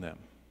sting them.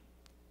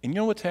 And you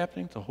know what's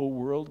happening? The whole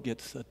world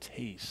gets a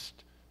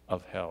taste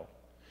of hell.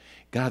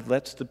 God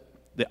lets the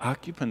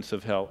occupants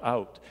of hell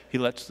out. He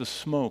lets the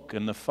smoke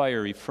and the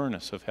fiery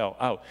furnace of hell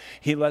out.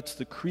 He lets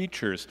the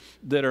creatures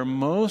that are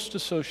most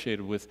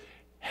associated with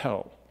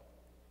hell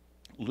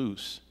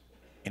loose.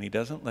 And he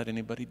doesn't let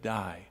anybody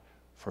die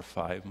for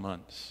 5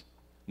 months.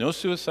 No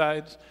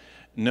suicides.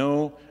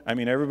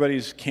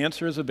 Everybody's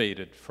cancer is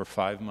abated for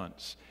 5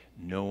 months.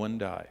 No one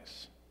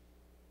dies.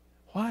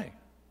 Why?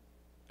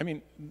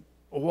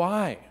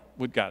 Why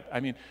would God?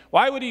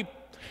 Why would he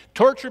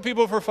torture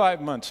people for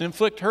 5 months,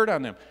 inflict hurt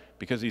on them?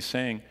 Because he's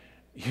saying,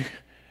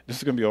 this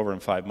is going to be over in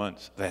 5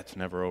 months. That's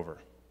never over.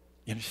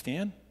 You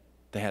understand?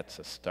 That's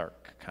a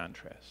stark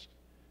contrast.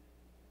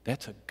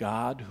 That's a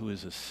God who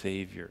is a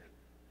Savior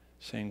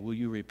saying, will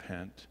you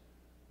repent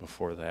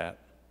before that?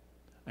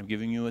 I'm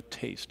giving you a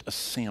taste, a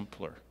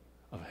sampler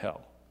of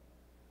hell.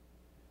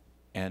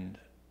 And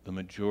the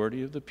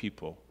majority of the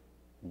people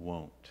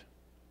won't.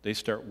 They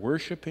start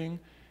worshiping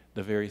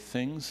the very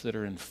things that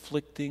are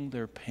inflicting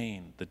their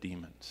pain, the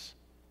demons.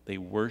 They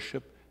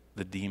worship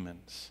the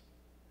demons,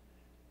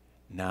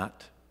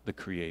 not the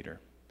Creator.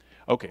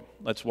 Okay,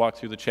 let's walk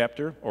through the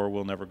chapter or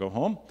we'll never go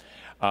home.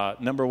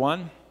 Number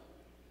one,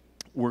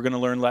 we're going to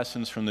learn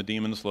lessons from the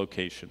demons'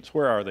 locations.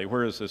 Where are they?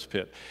 Where is this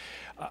pit?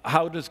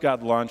 How does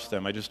God launch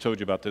them? I just told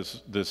you about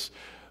this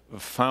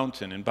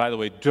fountain. And by the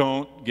way,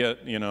 don't get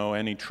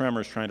any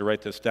tremors trying to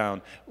write this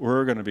down.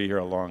 We're going to be here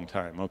a long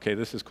time. Okay,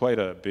 this is quite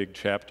a big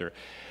chapter.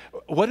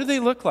 What do they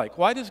look like?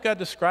 Why does God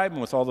describe them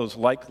with all those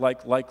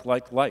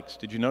likes?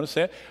 Did you notice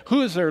that?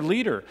 Who is their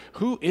leader?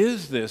 Who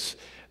is this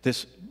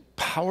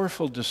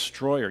powerful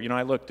destroyer?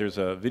 I looked, there's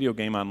a video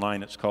game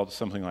online, it's called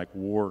something like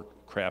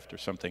Warcraft or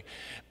something,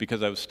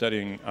 because I was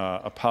studying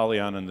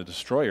Apollyon and the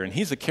Destroyer, and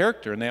he's a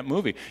character in that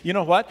movie. You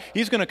know what?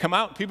 He's going to come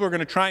out, and people are going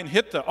to try and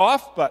hit the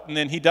off button,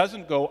 and he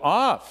doesn't go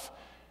off.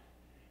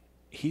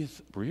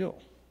 He's real.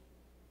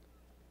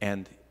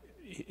 And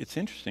it's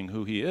interesting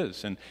who he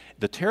is, and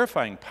the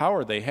terrifying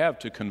power they have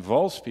to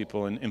convulse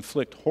people and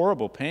inflict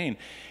horrible pain,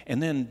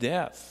 and then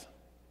death.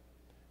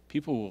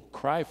 People will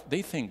cry.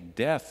 They think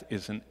death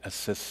is a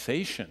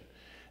cessation.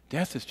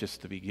 Death is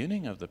just the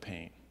beginning of the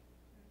pain.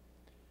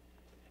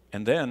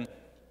 And then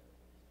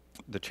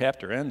the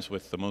chapter ends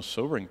with the most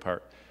sobering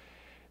part.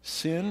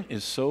 Sin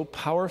is so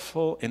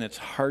powerful in its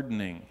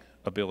hardening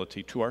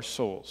ability to our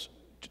souls,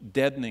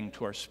 deadening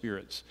to our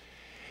spirits,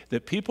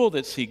 that people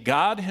that see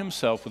God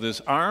himself with his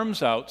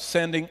arms out,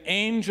 sending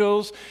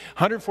angels,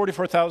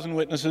 144,000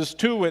 witnesses,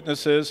 2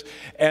 witnesses,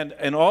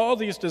 and all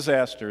these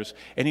disasters,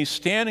 and he's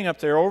standing up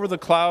there over the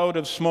cloud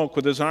of smoke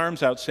with his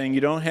arms out saying,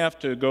 you don't have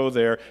to go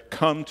there,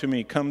 come to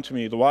me,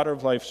 the water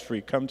of life's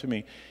free, come to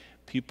me.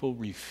 People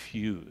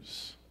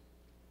refuse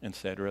and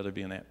say, I'd rather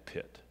be in that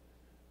pit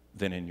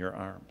than in your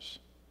arms.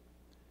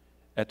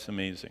 That's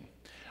amazing.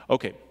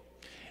 Okay,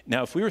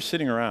 now if we were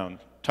sitting around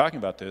talking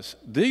about this,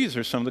 these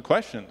are some of the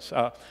questions.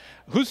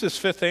 Who's this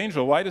 5th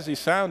angel? Why does he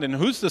sound? And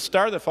who's the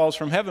star that falls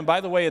from heaven?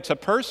 By the way, it's a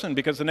person,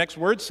 because the next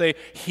words say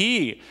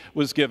he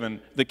was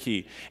given the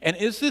key. And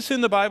is this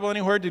in the Bible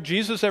anywhere? Did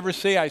Jesus ever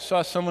say, I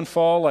saw someone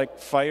fall like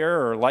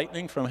fire or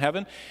lightning from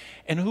heaven?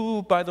 And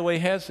who, by the way,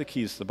 has the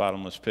keys to the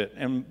bottomless pit?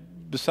 And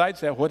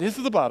besides that, what is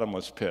the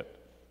bottomless pit?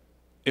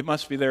 It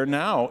must be there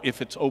now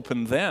if it's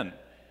open then.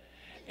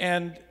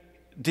 And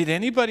did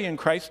anybody in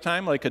Christ's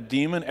time, like a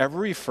demon, ever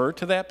refer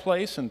to that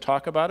place and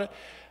talk about it?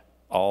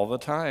 All the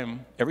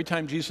time. Every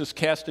time Jesus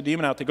cast a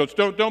demon out, they go,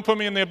 don't put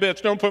me in the abyss,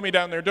 don't put me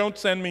down there, don't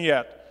send me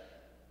yet.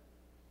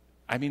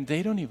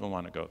 They don't even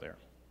want to go there.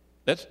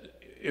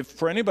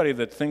 For anybody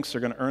that thinks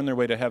they're going to earn their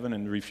way to heaven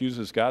and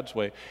refuses God's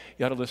way,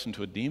 you ought to listen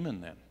to a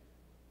demon then.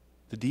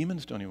 The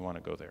demons don't even want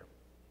to go there.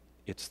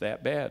 It's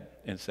that bad,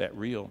 and it's that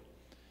real.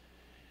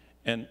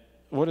 And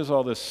what is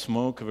all this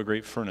smoke of a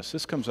great furnace?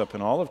 This comes up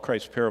in all of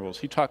Christ's parables.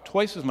 He talked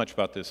twice as much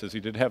about this as he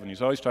did heaven.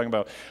 He's always talking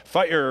about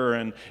fire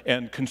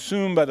and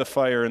consumed by the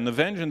fire and the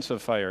vengeance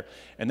of fire.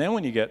 And then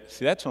when you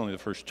that's only the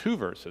first 2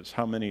 verses,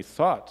 how many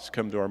thoughts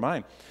come to our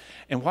mind.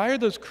 And why are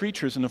those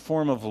creatures in the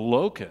form of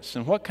locusts?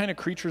 And what kind of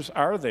creatures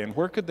are they? And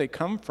where could they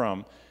come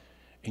from?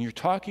 And you're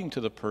talking to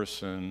the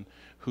person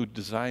who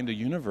designed a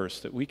universe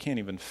that we can't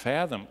even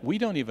fathom. We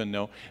don't even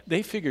know.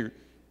 They figure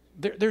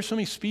there's so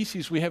many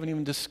species we haven't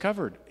even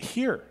discovered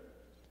here.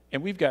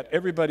 And we've got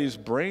everybody's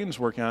brains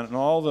working on it and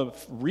all the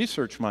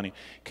research money.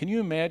 Can you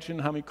imagine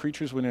how many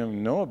creatures we don't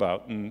even know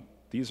about? And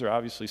these are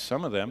obviously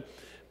some of them,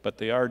 but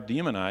they are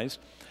demonized.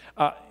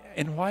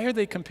 And why are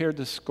they compared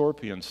to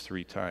scorpions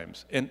 3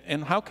 times?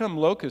 And how come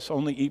locusts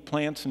only eat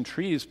plants and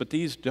trees, but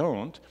these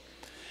don't?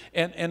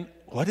 And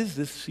what is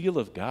this seal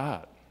of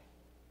God?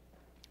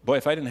 Boy,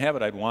 if I didn't have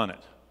it, I'd want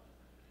it.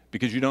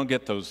 Because you don't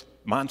get those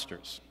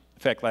monsters.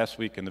 In fact, last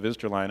week in the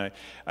visitor line,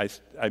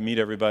 I meet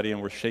everybody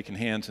and we're shaking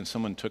hands, and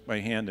someone took my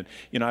hand.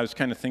 And, I was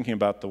kind of thinking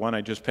about the one I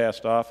just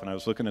passed off, and I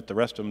was looking at the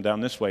rest of them down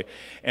this way.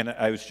 And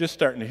I was just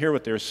starting to hear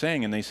what they were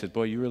saying, and they said,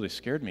 boy, you really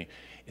scared me.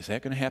 Is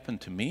that going to happen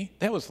to me?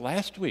 That was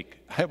last week.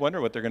 I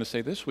wonder what they're going to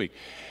say this week.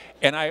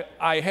 And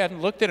I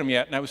hadn't looked at them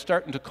yet, and I was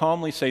starting to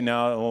calmly say,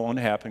 no, it won't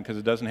happen because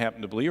it doesn't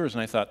happen to believers.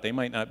 And I thought they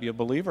might not be a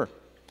believer.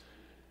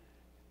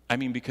 I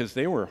mean, because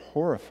they were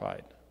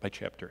horrified by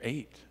chapter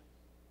 8.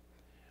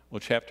 Well,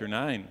 chapter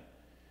 9,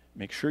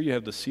 make sure you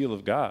have the seal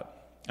of God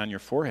on your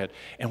forehead.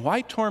 And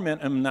why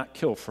torment and not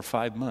kill for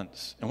 5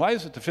 months? And why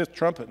is it the fifth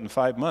trumpet in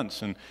 5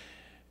 months? And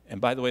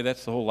by the way,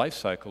 that's the whole life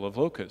cycle of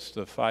locusts,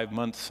 the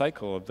 5-month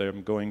cycle of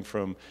them going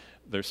from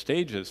their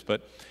stages.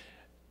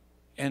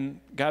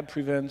 And God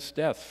prevents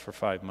death for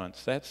 5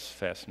 months. That's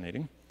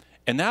fascinating.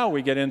 And now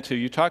we get into,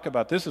 you talk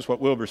about, this is what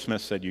Wilbur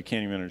Smith said you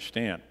can't even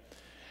understand.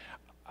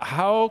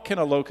 How can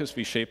a locust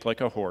be shaped like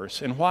a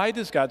horse? And why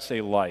does God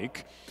say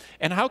like?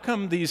 And how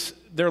come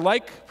they're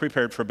like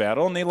prepared for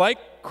battle, and they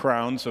like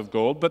crowns of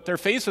gold, but their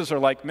faces are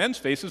like men's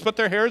faces, but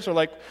their hairs are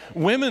like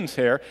women's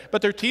hair,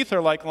 but their teeth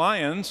are like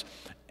lions,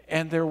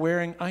 and they're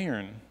wearing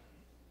iron,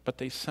 but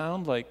they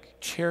sound like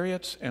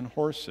chariots and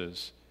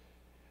horses,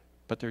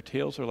 but their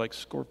tails are like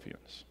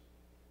scorpions.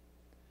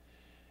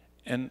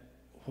 And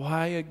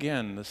why,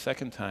 again, the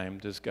second time,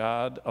 does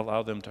God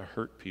allow them to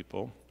hurt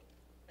people?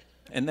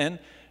 And then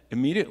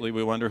immediately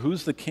we wonder,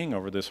 who's the king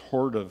over this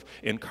horde of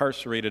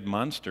incarcerated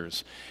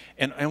monsters?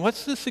 And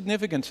what's the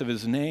significance of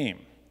his name?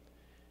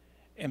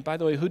 And by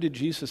the way, who did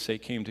Jesus say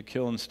came to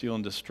kill and steal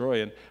and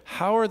destroy? And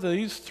how are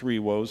these 3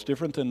 woes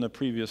different than the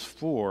previous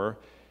 4?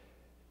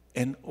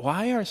 And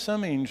why are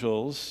some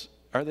angels,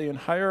 are they in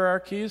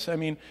hierarchies? I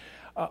mean,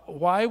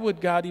 why would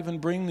God even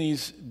bring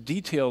these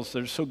details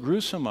that are so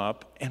gruesome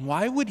up? And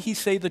why would he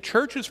say the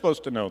church is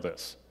supposed to know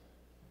this?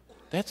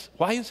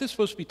 Why is this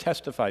supposed to be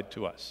testified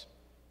to us?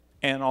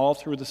 And all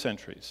through the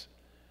centuries.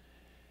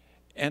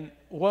 And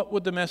what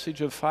would the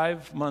message of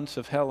 5 months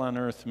of hell on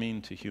earth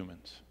mean to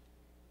humans?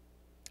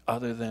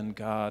 Other than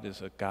God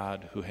is a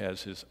God who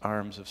has his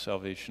arms of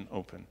salvation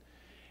open,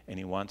 and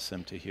he wants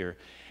them to hear.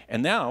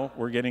 And now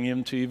we're getting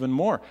into even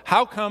more.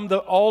 How come the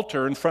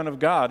altar in front of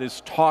God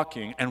is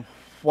talking, and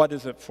what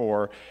is it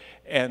for,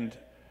 and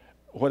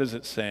what is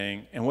it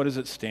saying, and what does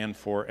it stand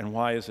for, and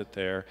why is it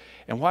there,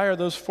 and why are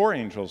those 4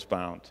 angels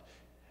bound?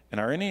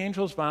 And are any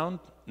angels bound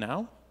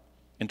now?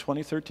 In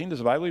 2013, does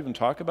the Bible even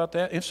talk about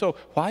that? If so,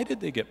 why did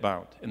they get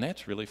bound? And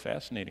that's really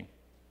fascinating.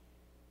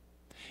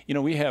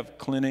 We have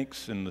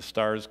clinics, and the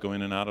stars go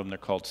in and out of them. They're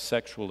called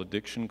sexual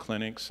addiction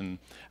clinics. And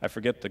I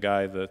forget the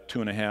guy, the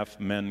 2.5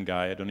 Men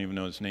guy. I don't even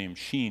know his name.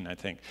 Sheen, I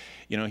think.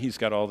 He's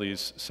got all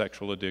these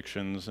sexual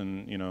addictions,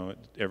 and,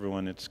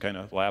 everyone, it's kind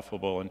of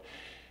laughable. And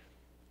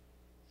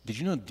did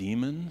you know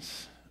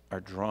demons are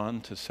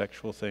drawn to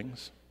sexual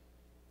things?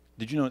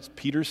 Did you know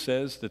Peter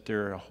says that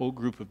there are a whole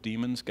group of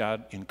demons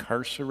God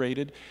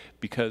incarcerated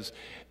because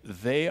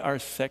they are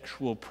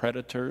sexual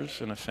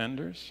predators and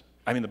offenders?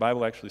 I mean, the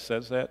Bible actually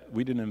says that.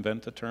 We didn't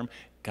invent the term.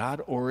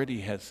 God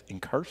already has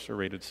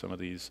incarcerated some of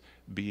these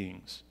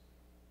beings.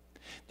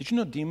 Did you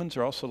know demons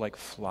are also like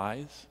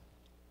flies?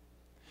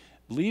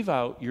 Leave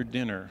out your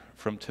dinner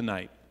from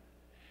tonight.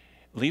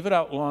 Leave it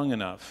out long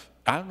enough.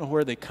 I don't know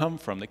where they come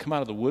from. They come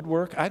out of the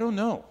woodwork? I don't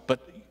know.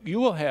 But you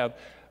will have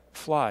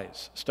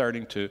flies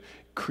starting to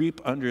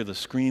creep under the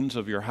screens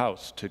of your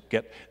house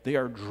they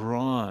are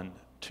drawn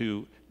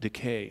to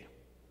decay.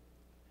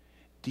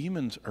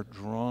 Demons are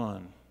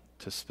drawn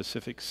to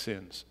specific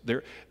sins.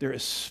 They're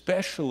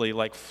especially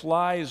like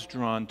flies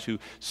drawn to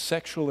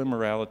sexual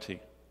immorality.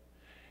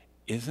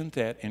 Isn't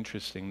that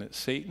interesting that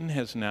Satan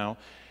has now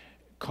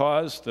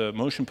caused the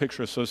Motion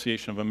Picture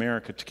Association of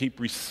America to keep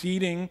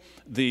receding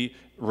the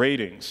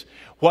ratings?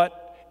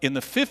 What in the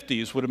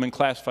 50s would have been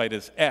classified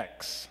as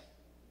X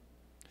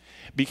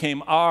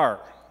became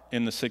R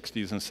in the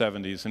 60s and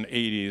 70s and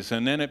 80s,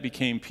 and then it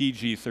became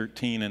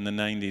PG-13 in the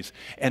 90s.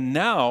 And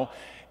now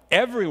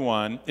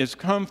everyone is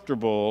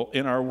comfortable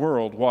in our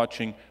world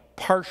watching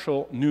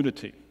partial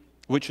nudity,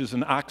 which is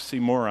an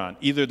oxymoron.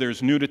 Either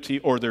there's nudity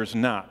or there's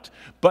not.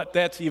 But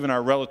that's even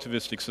our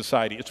relativistic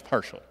society. It's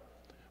partial,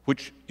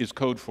 which is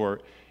code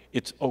for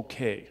it's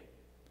okay.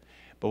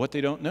 But what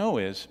they don't know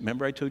is,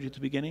 remember I told you at the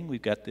beginning,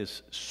 we've got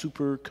this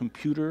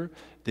supercomputer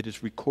that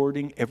is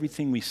recording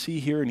everything we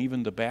see here and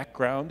even the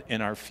background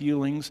and our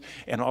feelings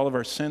and all of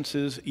our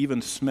senses,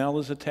 even smell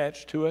is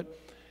attached to it.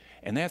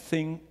 And that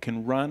thing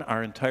can run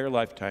our entire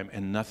lifetime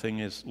and nothing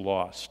is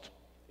lost,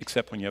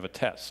 except when you have a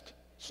test,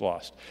 it's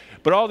lost.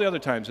 But all the other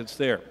times it's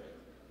there.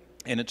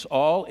 And it's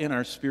all in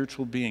our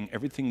spiritual being.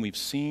 Everything we've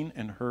seen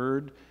and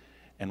heard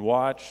and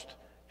watched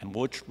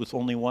with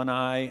only one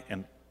eye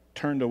and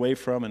turned away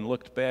from and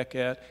looked back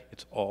at,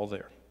 it's all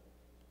there.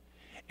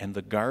 And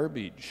the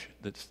garbage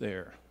that's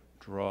there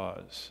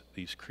draws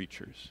these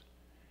creatures.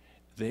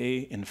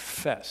 They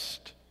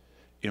infest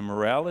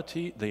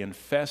immorality, they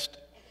infest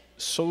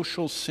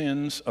social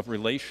sins of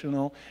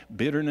relational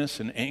bitterness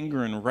and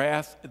anger and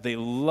wrath. They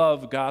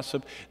love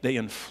gossip. They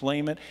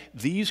inflame it.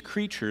 These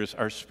creatures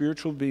are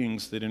spiritual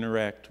beings that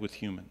interact with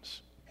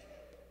humans.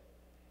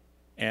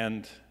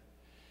 And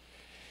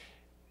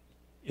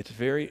it's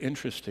very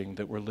interesting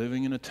that we're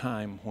living in a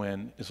time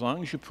when, as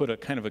long as you put a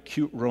kind of a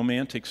cute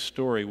romantic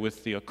story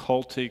with the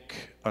occultic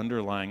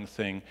underlying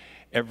thing,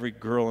 every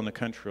girl in the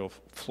country will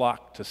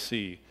flock to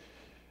see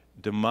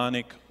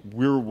demonic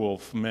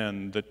werewolf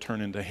men that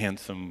turn into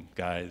handsome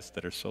guys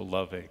that are so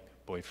loving,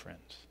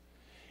 boyfriends.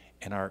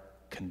 And our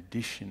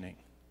conditioning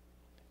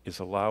is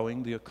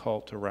allowing the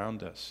occult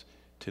around us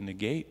to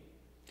negate.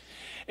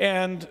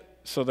 And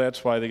so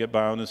that's why they get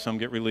bound and some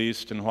get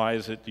released, and why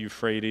is it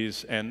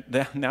Euphrates? And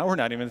now we're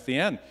not even at the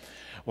end.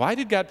 Why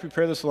did God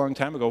prepare this a long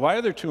time ago? Why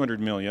are there 200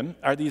 million?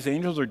 Are these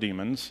angels or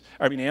demons?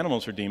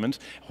 Animals or demons?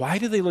 Why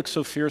do they look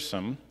so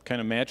fearsome, kind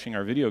of matching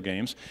our video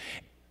games?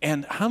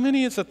 And how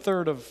many is a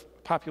third of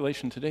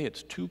population today?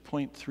 It's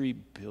 2.3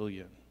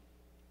 billion.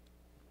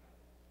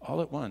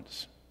 All at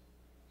once.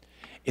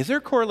 Is there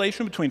a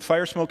correlation between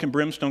fire, smoke, and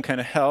brimstone, kind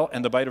of hell,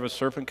 and the bite of a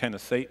serpent, kind of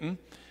Satan?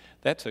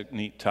 That's a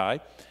neat tie.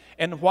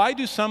 And why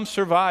do some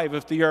survive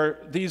if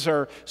these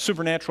are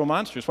supernatural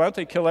monsters? Why don't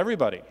they kill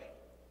everybody?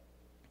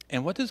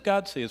 And what does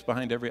God say is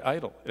behind every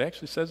idol? It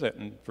actually says that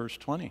in verse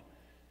 20.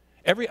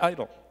 Every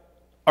idol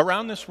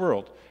around this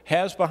world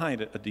has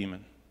behind it a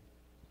demon.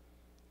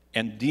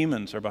 And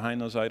demons are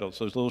behind those idols.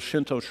 Those little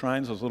Shinto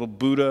shrines, those little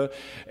Buddha,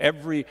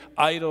 every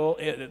idol,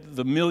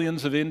 the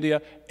millions of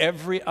India,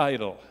 every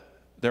idol,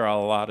 there are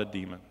a lot of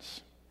demons.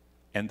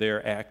 And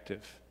they're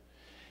active.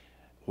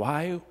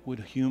 Why would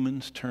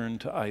humans turn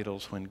to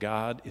idols when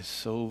God is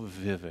so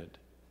vivid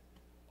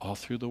all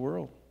through the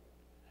world?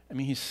 I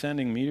mean, he's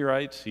sending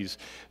meteorites, he's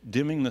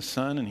dimming the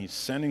sun, and he's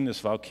sending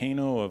this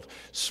volcano of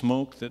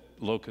smoke that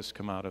locusts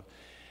come out of.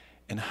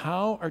 And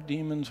how are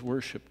demons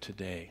worshiped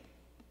today?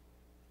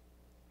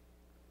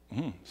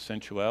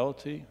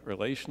 Sensuality,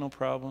 relational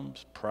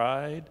problems,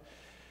 pride,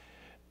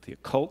 the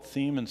occult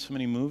theme in so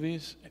many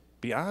movies,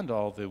 beyond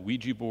all the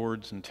Ouija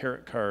boards and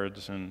tarot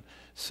cards and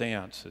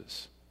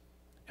seances.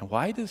 And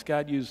why does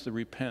God use the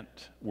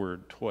repent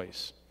word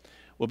twice?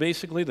 Well,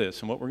 basically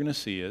this, and what we're going to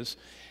see is,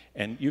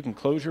 and you can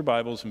close your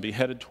Bibles and be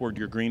headed toward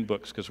your green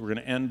books, because we're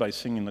going to end by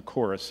singing the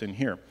chorus in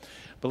here.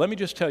 But let me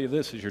just tell you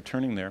this as you're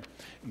turning there.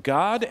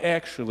 God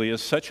actually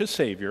is such a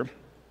Savior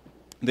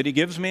that he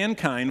gives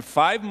mankind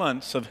 5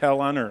 months of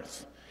hell on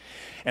earth.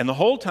 And the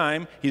whole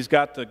time, he's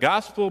got the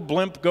gospel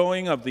blimp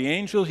going of the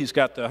angels. He's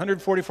got the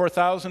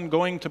 144,000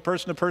 going to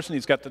person.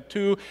 He's got the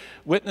 2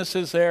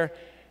 witnesses there,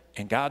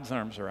 and God's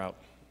arms are out.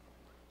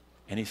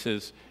 And he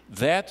says,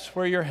 that's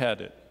where you're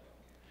headed,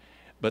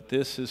 but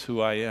this is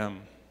who I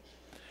am.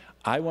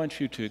 I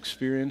want you to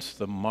experience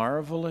the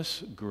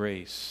marvelous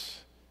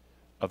grace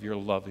of your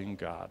loving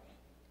God.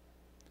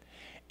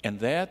 And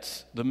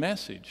that's the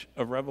message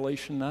of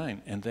Revelation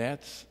 9, and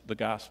that's the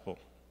gospel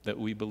that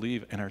we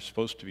believe and are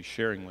supposed to be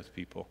sharing with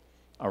people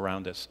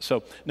around us.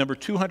 So, number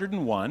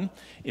 201,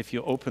 if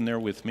you open there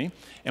with me.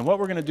 And what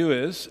we're going to do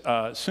is,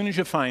 as soon as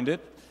you find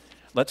it,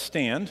 let's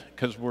stand,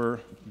 because we're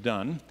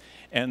done.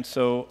 And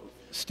so,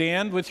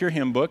 stand with your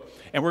hymn book,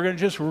 and we're going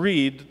to just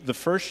read the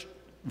first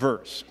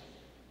verse.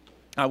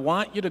 I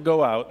want you to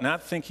go out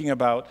not thinking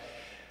about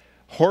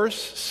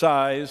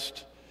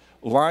horse-sized,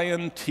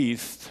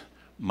 lion-teethed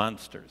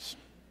monsters.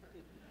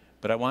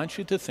 But I want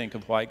you to think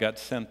of why God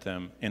sent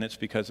them, and it's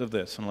because of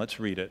this. And let's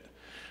read it.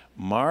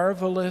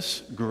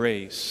 Marvelous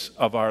grace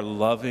of our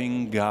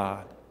loving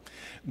God.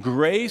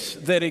 Grace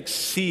that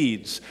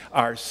exceeds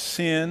our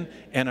sin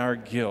and our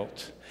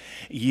guilt.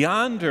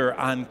 Yonder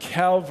on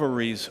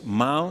Calvary's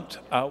mount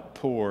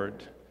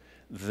outpoured,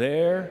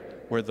 there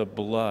where the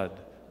blood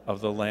of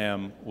the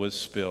Lamb was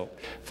spilled.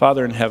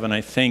 Father in heaven,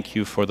 I thank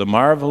you for the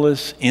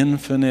marvelous,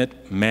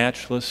 infinite,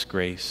 matchless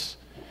grace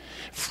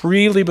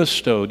freely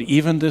bestowed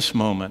even this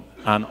moment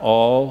on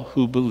all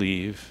who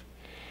believe.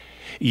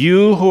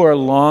 You who are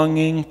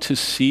longing to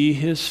see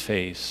his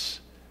face,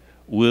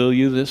 will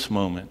you this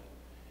moment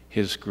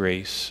his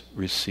grace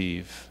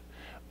receive?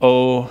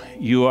 Oh,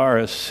 you are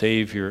a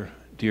Savior,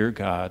 dear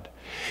God.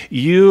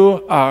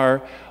 You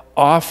are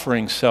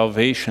offering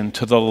salvation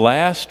to the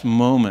last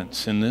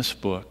moments in this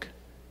book,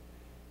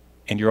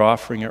 and you're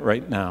offering it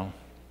right now.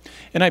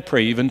 And I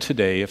pray even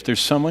today, if there's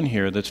someone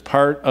here that's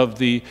part of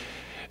the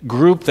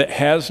group that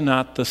has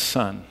not the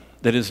Son,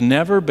 that has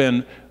never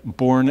been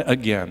born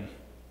again,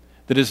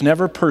 that has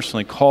never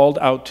personally called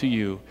out to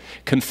you,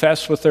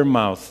 confessed with their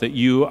mouth that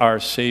you are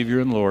Savior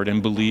and Lord,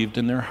 and believed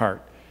in their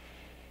heart,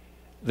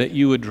 that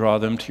you would draw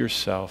them to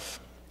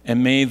yourself.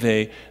 And may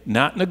they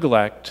not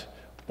neglect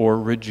or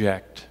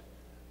reject,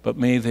 but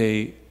may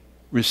they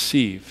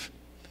receive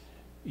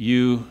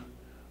you,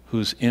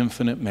 whose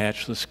infinite,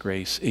 matchless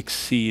grace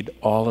exceed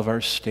all of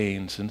our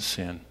stains and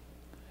sin.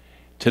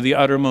 To the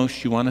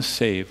uttermost, you want to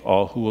save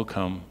all who will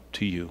come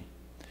to you.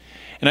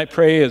 And I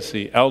pray as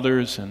the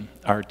elders and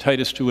our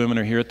Titus 2 women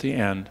are here at the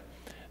end,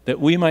 that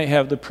we might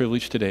have the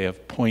privilege today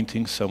of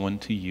pointing someone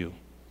to you.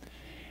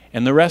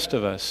 And the rest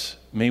of us,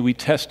 may we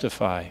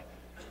testify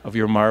of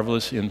your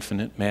marvelous,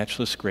 infinite,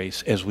 matchless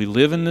grace as we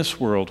live in this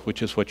world,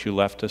 which is what you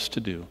left us to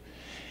do.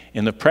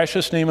 In the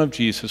precious name of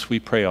Jesus, we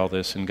pray all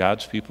this, and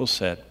God's people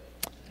said,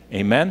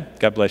 amen.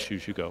 God bless you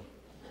as you go.